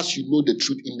yourself as you know the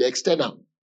truth in the external.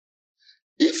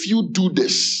 If you do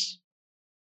this,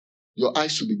 your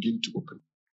eyes will begin to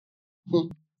open.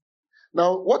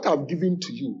 Now, what I've given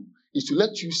to you is to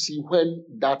let you see when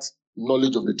that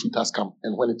knowledge of the truth has come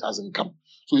and when it hasn't come.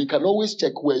 So you can always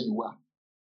check where you are.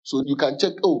 So you can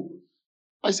check, oh,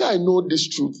 I say I know this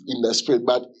truth in the spirit,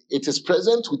 but it is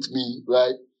present with me,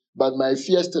 right? But my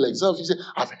fear still exists. If you say,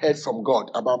 I've heard from God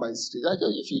about my spirit.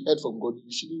 If you heard from God,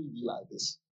 you shouldn't be like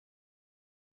this.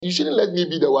 You shouldn't let me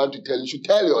be the one to tell you. You should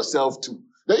tell yourself too.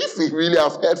 Now, if we really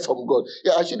have heard from God,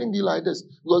 I shouldn't be like this.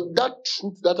 Because that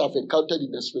truth that I've encountered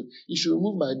in the spirit, it should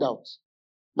remove my doubts.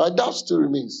 My doubt still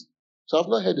remains. So I've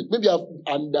not heard it. Maybe I've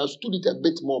understood it a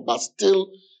bit more, but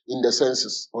still in the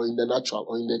senses or in the natural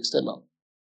or in the external.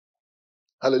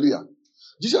 Hallelujah.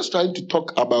 Jesus trying to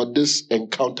talk about this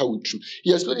encounter with truth.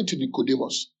 He explained it to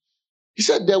Nicodemus. He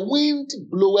said, the wind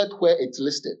bloweth where it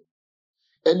listed,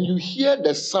 and you hear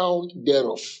the sound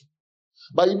thereof,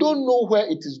 but you don't know where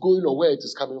it is going or where it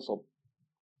is coming from.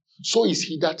 So is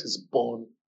he that is born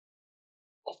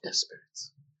of the Spirit.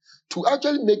 To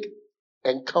actually make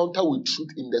encounter with truth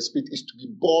in the spirit is to be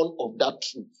born of that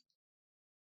truth.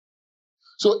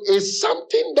 So it's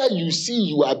something that you see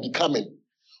you are becoming,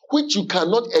 which you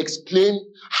cannot explain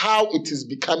how it is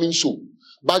becoming so.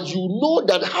 But you know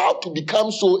that how to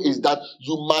become so is that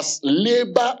you must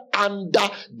labor under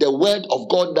the word of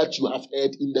God that you have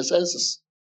heard in the senses.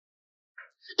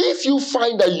 If you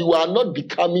find that you are not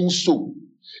becoming so,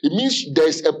 it means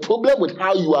there's a problem with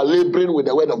how you are laboring with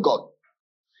the word of God.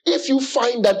 If you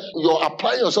find that you're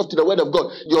applying yourself to the word of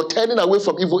God, you're turning away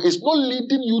from evil, it's not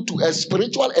leading you to a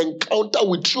spiritual encounter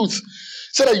with truth.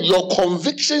 So that your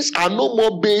convictions are no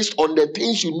more based on the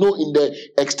things you know in the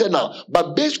external,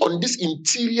 but based on this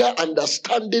interior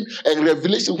understanding and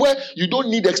revelation where you don't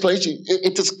need explanation.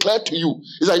 It is clear to you.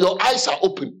 It's like your eyes are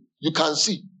open. You can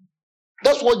see.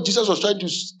 That's what Jesus was trying to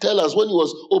tell us when he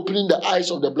was opening the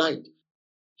eyes of the blind.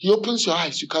 He opens your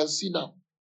eyes. You can see now.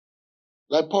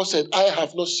 Like Paul said, I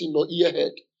have not seen nor ear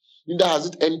heard, neither has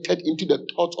it entered into the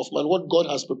thoughts of man what God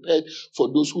has prepared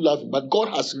for those who love him. But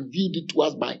God has revealed it to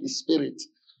us by his Spirit.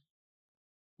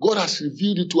 God has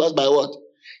revealed it to us by what?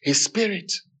 His Spirit.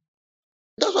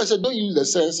 That's why I said don't use the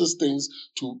senses things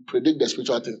to predict the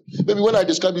spiritual things. Maybe when I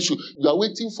describe this, you are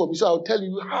waiting for me, so I'll tell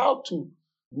you how to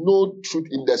know truth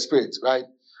in the Spirit, right?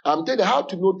 I'm telling you how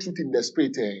to know truth in the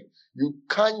Spirit. You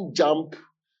can't jump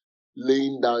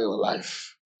laying down your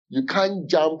life. You can't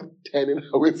jump turning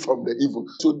away from the evil.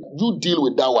 So you deal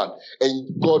with that one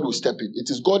and God will step in. It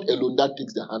is God alone that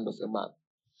takes the hand of a man.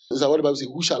 That's what the Bible says,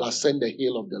 who shall ascend the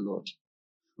hill of the Lord?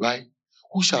 Right?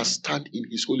 Who shall stand in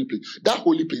his holy place? That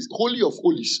holy place, holy of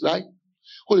holies, right?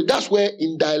 Holy. That's where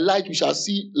in thy light we shall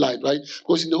see light, right?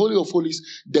 Because in the holy of holies,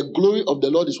 the glory of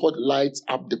the Lord is what lights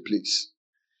up the place.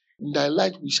 In thy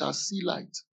light we shall see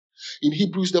light. In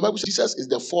Hebrews, the Bible says Jesus is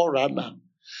the forerunner.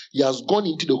 He has gone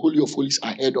into the Holy of Holies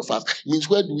ahead of us. It means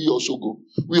where do we also go?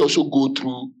 We also go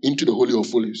through into the Holy of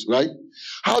Holies, right?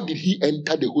 How did he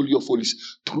enter the Holy of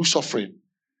Holies? Through suffering.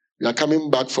 We are coming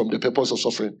back from the purpose of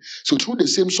suffering. So through the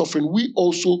same suffering, we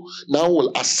also now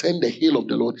will ascend the hill of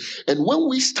the Lord. And when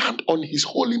we stand on his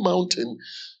holy mountain,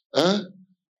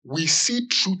 we see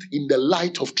truth in the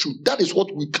light of truth. That is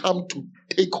what we come to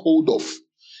take hold of.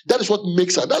 That is what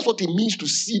makes us. That's what it means to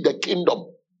see the kingdom.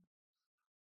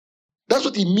 That's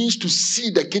what it means to see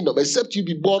the kingdom. Except you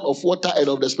be born of water and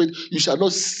of the Spirit, you shall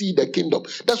not see the kingdom.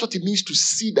 That's what it means to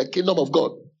see the kingdom of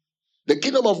God. The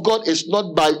kingdom of God is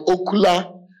not by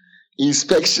ocular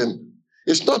inspection.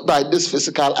 It's not by this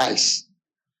physical eyes.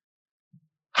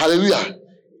 Hallelujah.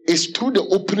 It's through the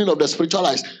opening of the spiritual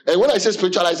eyes. And when I say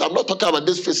spiritual eyes, I'm not talking about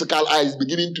this physical eyes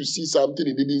beginning to see something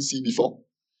he didn't see before.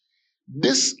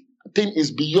 This thing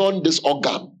is beyond this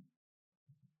organ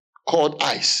called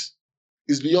eyes.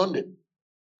 It's beyond it.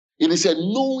 It is a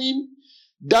knowing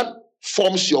that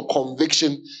forms your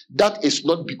conviction. That is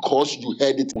not because you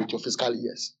heard it with your physical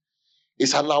ears.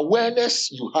 It's an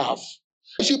awareness you have.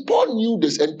 You see, Paul knew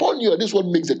this, and Paul knew that this is what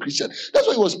makes a Christian. That's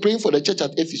why he was praying for the church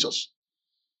at Ephesus.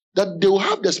 That they will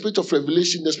have the spirit of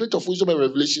revelation, the spirit of wisdom and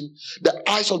revelation, the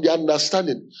eyes of their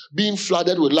understanding being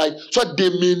flooded with light, so that they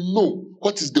may know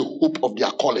what is the hope of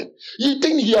their calling. You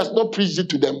think he has not preached it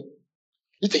to them?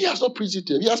 You think he has not preached it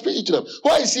to them? He has preached it to them.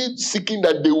 Why is he seeking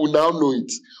that they will now know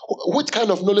it? What kind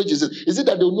of knowledge is it? Is it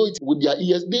that they will know it with their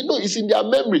ears? They know it's in their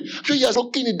memory. So he has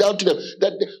broken it down to them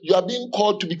that you are being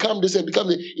called to become this and become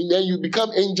that. And then you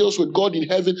become angels with God in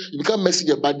heaven. You become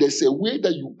messenger. But there's a way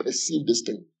that you perceive this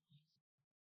thing.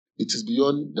 It is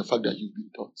beyond the fact that you've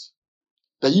been taught.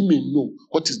 That you may know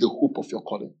what is the hope of your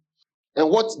calling.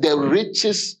 And what the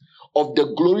riches of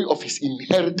the glory of his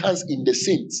inheritance in the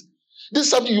saints. This is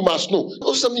something you must know.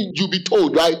 This is something you'll be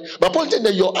told, right? But Paul said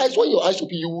that your eyes, when your eyes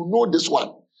open, you will know this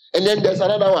one. And then there's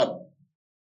another one.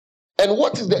 And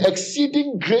what is the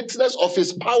exceeding greatness of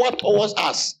his power towards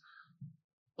us?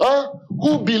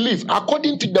 Who believe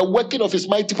according to the working of his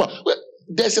mighty power. Well,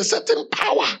 there's a certain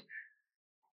power.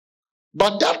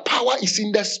 But that power is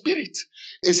in the spirit.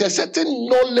 It's a certain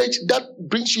knowledge that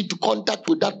brings you into contact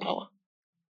with that power.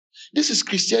 This is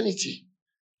Christianity.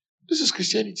 This is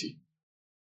Christianity.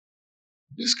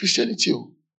 This is Christianity.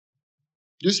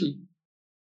 This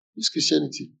is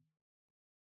Christianity.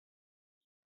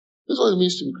 This is what it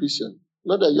means to be Christian.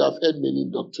 Not that you have heard many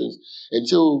doctrines and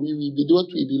say, oh, we do what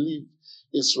we believe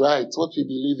is right. What we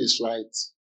believe is right.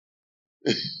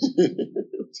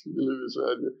 What we believe is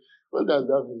right. What does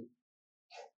that mean?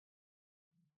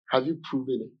 Have you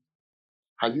proven it?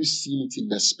 Have you seen it in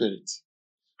the spirit?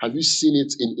 Have you seen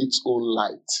it in its own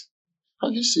light?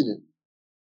 Have you seen it?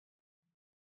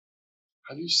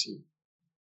 Have you seen?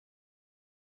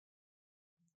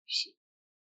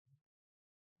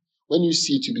 When you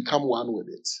see it, you become one with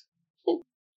it.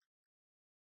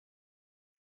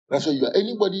 That's why you are.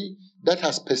 Anybody that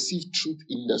has perceived truth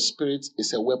in the spirit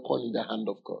is a weapon in the hand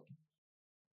of God.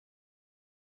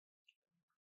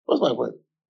 What's my point?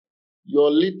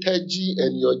 Your liturgy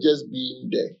and your just being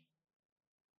there,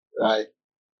 right?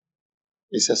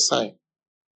 It's a sign.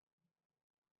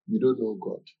 You don't know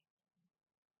God.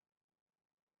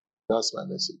 That's my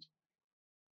message.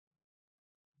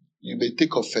 You may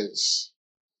take offense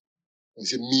and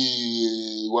say,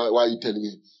 me, why are you telling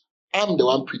me? I'm the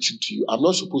one preaching to you. I'm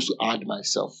not supposed to add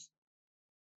myself.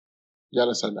 You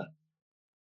understand that?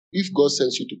 If God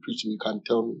sends you to preach me, you can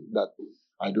tell me that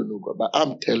I don't know God. But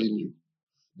I'm telling you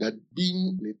that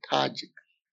being lethargic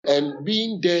and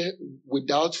being there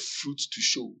without fruit to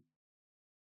show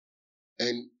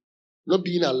and not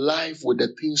being alive with the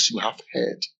things you have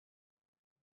heard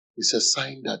is a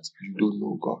sign that you don't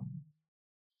know God.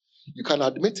 You can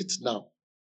admit it now,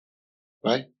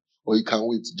 right? Or you can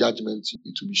wait. Judgment,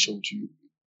 it will be shown to you.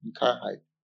 You can't hide.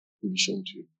 It will be shown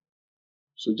to you.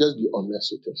 So just be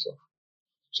honest with yourself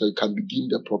so you can begin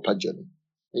the proper journey.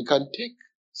 And you can take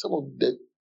some of the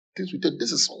things we take.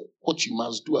 This is what you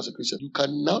must do as a Christian. You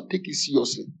can now take it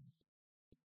seriously.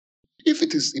 If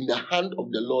it is in the hand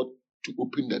of the Lord to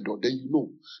open the door, then you know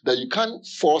that you can't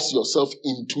force yourself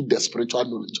into the spiritual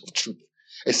knowledge of truth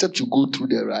except you go through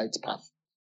the right path.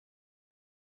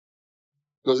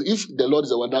 Because if the Lord is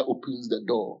the one that opens the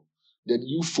door, then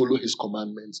you follow his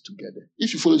commandments together.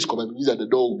 If you follow his commandments, it means that the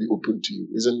door will be open to you.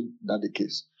 Isn't that the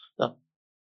case? Now,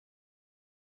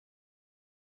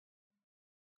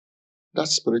 that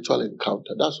spiritual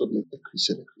encounter, that's what makes a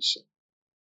Christian a Christian.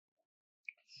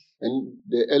 And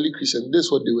the early Christians, this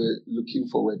is what they were looking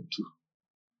forward to.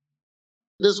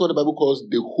 This is what the Bible calls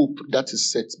the hope that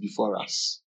is set before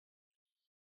us.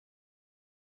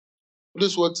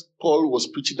 This is what Paul was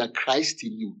preaching, that Christ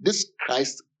in you. This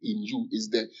Christ in you is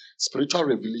the spiritual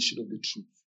revelation of the truth.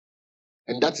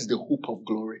 And that is the hope of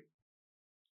glory.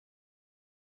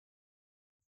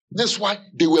 That's why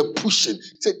they were pushing.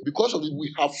 He said, because of it,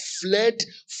 we have fled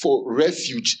for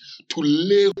refuge to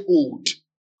lay hold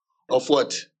of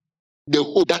what? The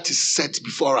hope that is set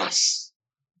before us.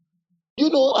 You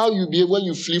know how you behave when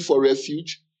you flee for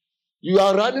refuge? You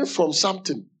are running from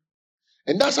something.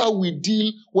 And that's how we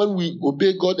deal when we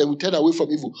obey God and we turn away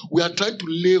from evil. We are trying to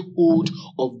lay hold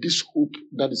of this hope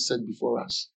that is set before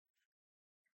us.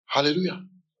 Hallelujah.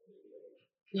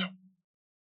 Yeah.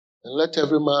 And let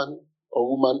every man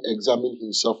or woman examine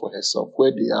himself or herself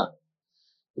where they are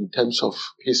in terms of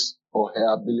his or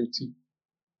her ability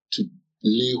to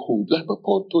lay hold. Like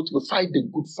Paul told me, fight the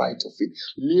good fight of faith.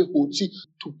 Lay hold. See,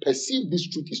 to perceive this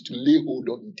truth is to lay hold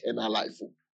on eternal life.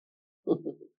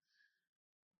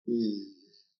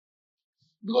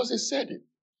 Because he said it.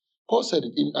 Paul said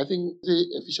it in, I think,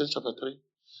 Ephesians chapter 3.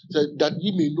 Said that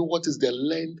ye may know what is the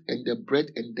length and the breadth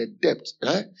and the depth,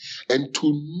 and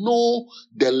to know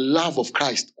the love of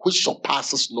Christ, which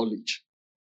surpasses knowledge.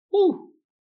 Ooh.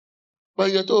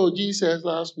 But you told Jesus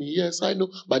asked me, yes, I know.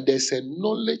 But there's a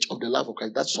knowledge of the love of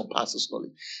Christ that surpasses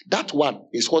knowledge. That one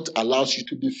is what allows you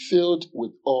to be filled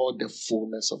with all the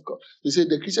fullness of God. They say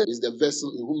the Christian is the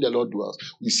vessel in whom the Lord dwells.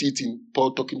 We see it in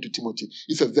Paul talking to Timothy.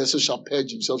 If a vessel shall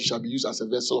purge himself, he shall be used as a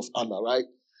vessel of honor, right?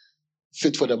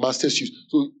 Fit for the master's use.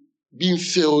 So being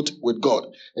filled with God.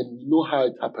 And you know how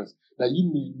it happens. That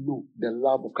you may know the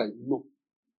love of Christ. Know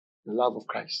the love of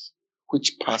Christ,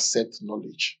 which passeth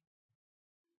knowledge.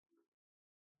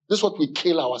 This is what we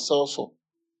kill ourselves for.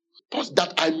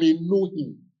 That I may know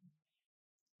him.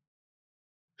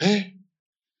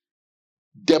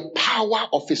 The power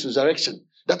of his resurrection.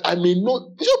 That I may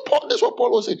know. This is what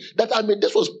Paul was saying. That I may,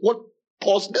 this was what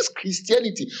Paul's, this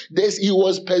Christianity. He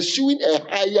was pursuing a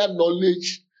higher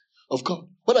knowledge of God.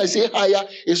 When I say higher,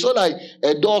 it's not like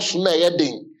a door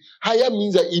thing. Higher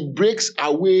means that it breaks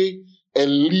away and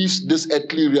leaves this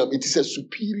earthly realm. It is a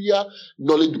superior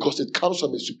knowledge because it comes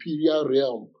from a superior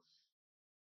realm.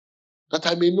 That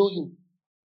I may know him.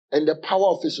 And the power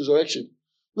of his resurrection.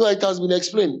 No, it has been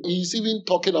explained. He's even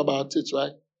talking about it,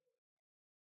 right?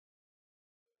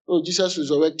 Oh, Jesus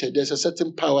resurrected. There's a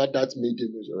certain power that made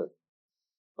him resurrect.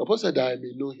 Paul said that I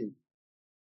may know him.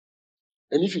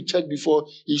 And if you check before,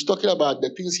 he's talking about the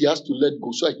things he has to let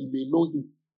go so that he may know him.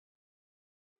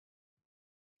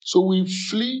 So we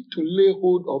flee to lay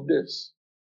hold of this.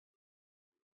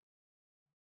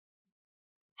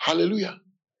 Hallelujah.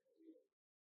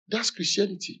 That's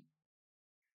Christianity.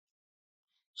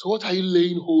 So what are you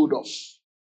laying hold of?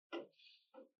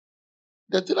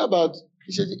 The thing about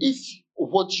Christianity, if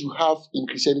what you have in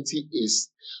Christianity is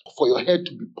for your head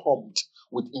to be pumped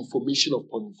with information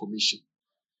upon information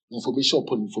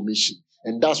upon information,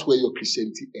 and that's where your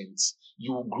Christianity ends,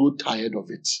 you will grow tired of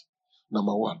it.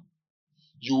 Number one,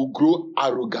 you will grow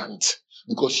arrogant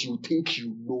because you think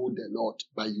you know the Lord,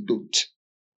 but you don't.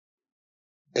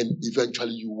 And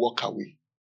eventually you walk away.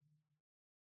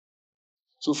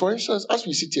 So for instance, as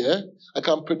we sit here, I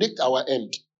can predict our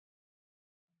end.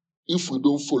 If we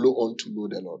don't follow on to know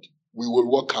the Lord, we will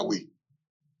walk away.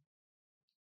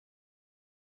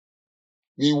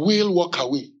 We will walk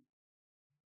away.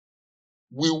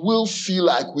 We will feel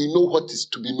like we know what is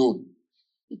to be known.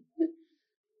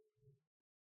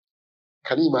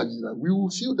 Can you imagine that? We will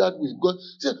feel that way. God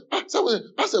said,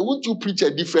 Pastor, won't you preach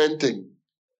a different thing?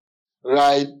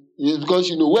 Right?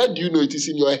 Because where do you know it is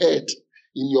in your head,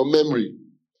 in your memory.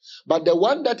 But the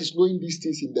one that is knowing these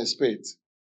things in the spirit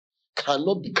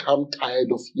cannot become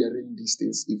tired of hearing these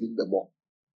things even the more.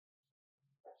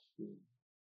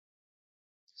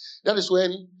 That is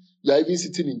when you are even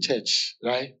sitting in church,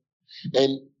 right?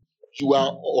 And you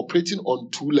are operating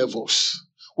on two levels.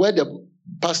 Where the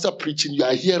pastor preaching, you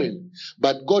are hearing,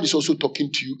 but God is also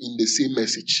talking to you in the same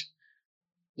message.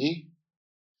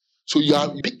 So you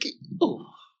are picking. Oh.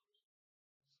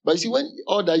 But you see, when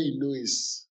all that you know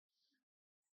is,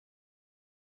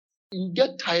 you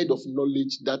get tired of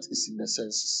knowledge that is in the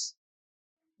senses.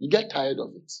 You get tired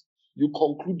of it. You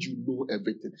conclude you know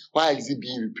everything. Why is it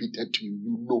being repeated to you?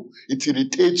 You know. It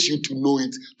irritates you to know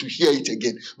it, to hear it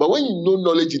again. But when you know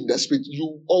knowledge in the spirit,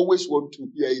 you always want to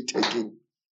hear it again.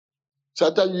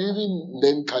 Sometimes you even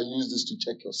then can use this to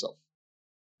check yourself.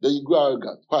 Then you grow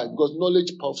arrogant. Why? Because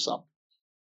knowledge puffs up.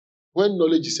 When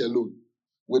knowledge is alone,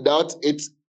 without it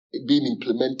being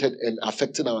implemented and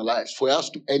affecting our lives, for us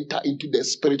to enter into the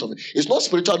spirit of it. It's not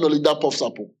spiritual knowledge that puffs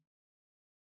up.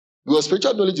 Because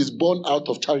spiritual knowledge is born out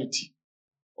of charity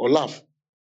or love.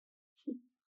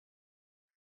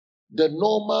 The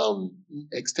normal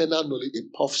external knowledge,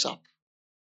 it puffs up.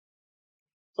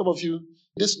 Some of you,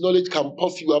 this knowledge can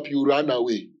puff you up, you run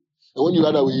away. And when you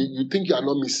run away, you think you are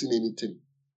not missing anything.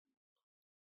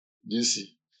 Do you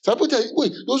see? Some people tell you,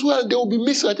 wait, those who are, they will be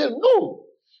missing. I tell them, no.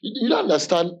 You don't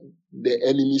understand the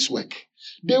enemy's work.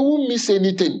 They won't miss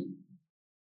anything.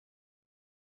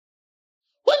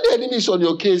 When the enemy is on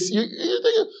your case,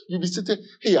 you'll be sitting,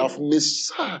 hey, I've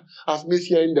missed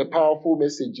hearing the powerful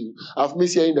message. I've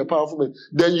missed hearing the powerful message.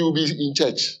 Then you'll be in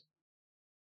church.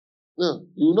 No,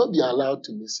 you will not be allowed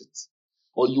to miss it.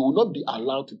 Or you will not be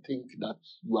allowed to think that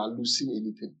you are losing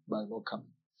anything by not coming.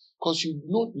 Because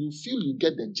you feel you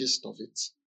get the gist of it.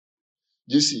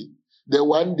 You see, then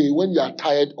one day when you are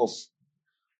tired of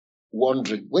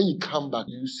wandering, when you come back,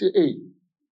 you say, hey,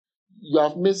 you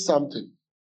have missed something.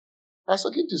 I was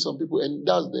talking to some people, and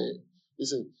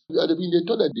listen, they thought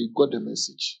that they got the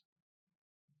message,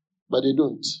 but they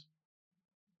don't.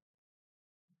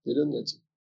 They don't get it.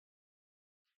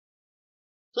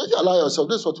 So if you allow yourself,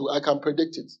 this is what I can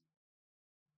predict it.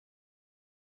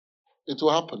 It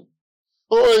will happen.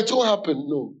 Oh, it won't happen.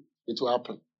 No, it will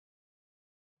happen.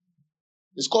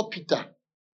 It's called Peter.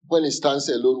 When he stands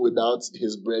alone without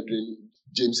his brethren,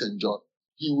 James and John,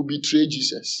 he will betray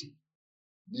Jesus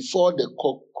before the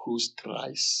cock crows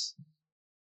thrice.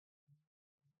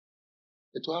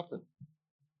 It will happen.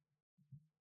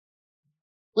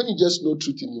 When you just know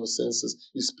truth in your senses,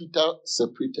 is Peter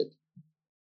separated?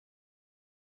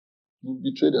 You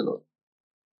betray the Lord.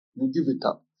 You give it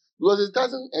up. Because it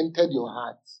hasn't entered your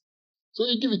heart. So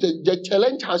you give it the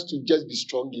challenge has to just be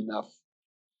strong enough.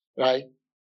 Right?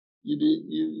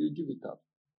 You give it up.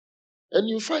 And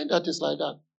you find that it's like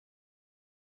that.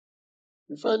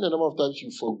 You find a number of times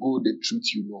you forgo the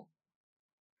truth you know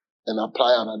and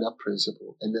apply another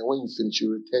principle. And then when you finish,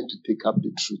 you return to take up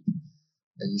the truth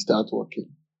and you start working.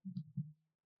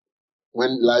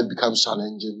 When life becomes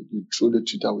challenging, you throw the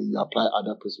truth away, you apply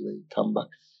other principles, and you come back.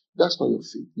 That's not your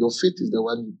faith. Your faith is the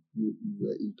one you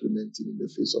were implementing in the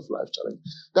face of life challenge.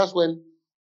 That's when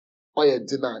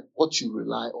what you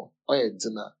rely on.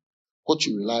 What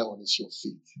you rely on is your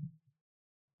faith.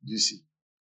 You see.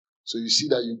 So you see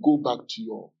that you go back to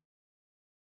your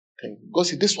thing. God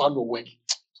said, this one will work.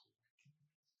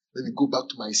 Let me go back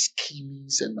to my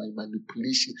schemes and my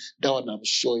manipulation. That one I'm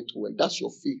sure it will work. That's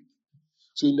your faith.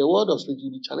 So in the world of spirit,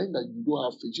 you'll be challenged that you don't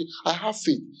have faith. I have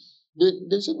faith.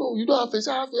 They say, no, you don't have faith.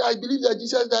 I have faith. I believe that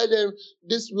Jesus died and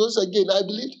this rose again. I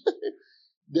believe.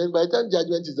 Then by the time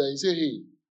judgment is done, you say, hey,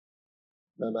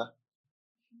 Nana,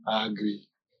 I agree.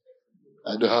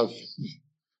 I don't have faith.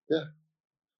 Yeah,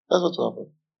 that's what will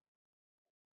happen.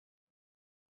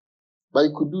 But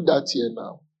you could do that here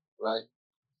now, right?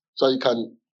 So you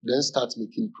can then start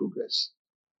making progress.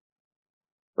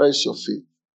 Where is your faith?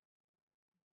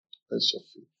 Where's your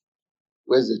faith?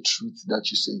 Where's the truth that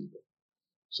you say?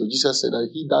 So Jesus said that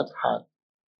he that had,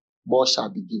 more shall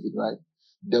be given, right?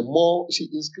 The more, see,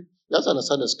 in scripture, you have to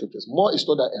understand the scriptures. More is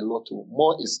not that a lot,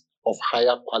 more is of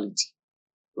higher quality,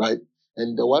 right?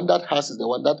 And the one that has is the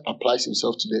one that applies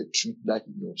himself to the truth that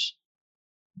he knows.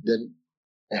 Then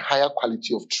a higher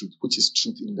quality of truth, which is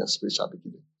truth in the spirit, shall be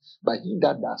given. But he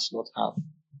that does not have,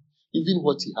 even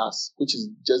what he has, which is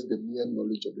just the mere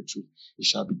knowledge of the truth, it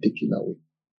shall be taken away.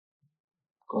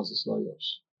 Because it's not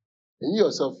yours. And you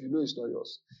yourself, you know it's not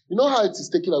yours. You know how it is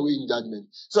taken away in judgment.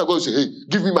 So I'm going to say, hey,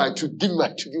 give me my truth, give me my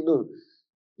truth. You know,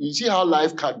 you see how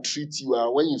life can treat you.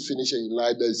 And when you finish and you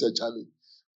lie there, you say, Charlie,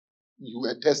 you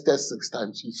were tested 6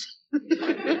 times.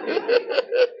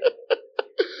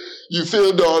 You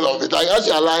failed all of it. Like as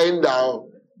you're lying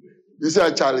down, you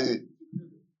say, Charlie,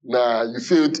 nah, you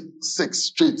failed 6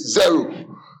 straight,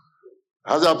 0.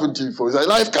 How's happened to you for? Like,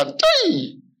 life can tell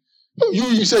you.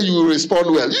 You say you will respond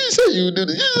well. You say you do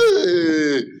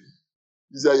it.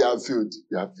 You say you have failed.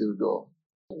 You have failed all.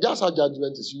 That's how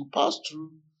judgment is. You pass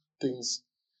through things.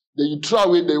 Then you throw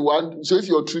away the one. So if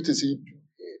your truth is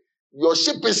your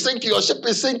ship is sinking, your ship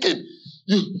is sinking.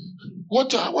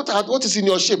 What is in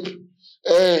your ship?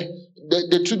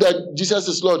 The truth that Jesus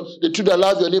is Lord, the truth that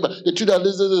love your neighbor, the truth that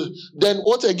then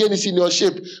what again is in your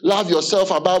ship? Love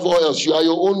yourself above all else. You are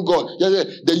your own God.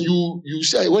 Then you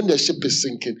say when the ship is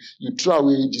sinking, you throw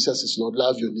away Jesus is Lord,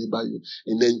 love your neighbor,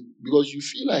 and then because you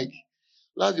feel like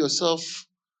love yourself,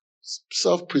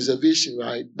 self-preservation,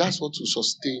 right? That's what will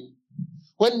sustain.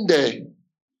 When the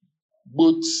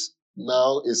boat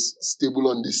now is stable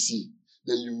on the sea,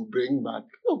 then you bring back,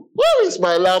 where is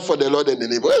my love for the Lord and the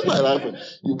neighbor? Where's my love for?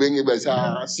 You bring it back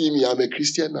and say, see me, I'm a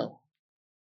Christian now.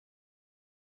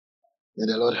 May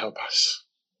the Lord help us.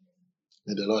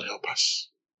 May the Lord help us.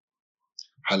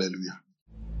 Hallelujah.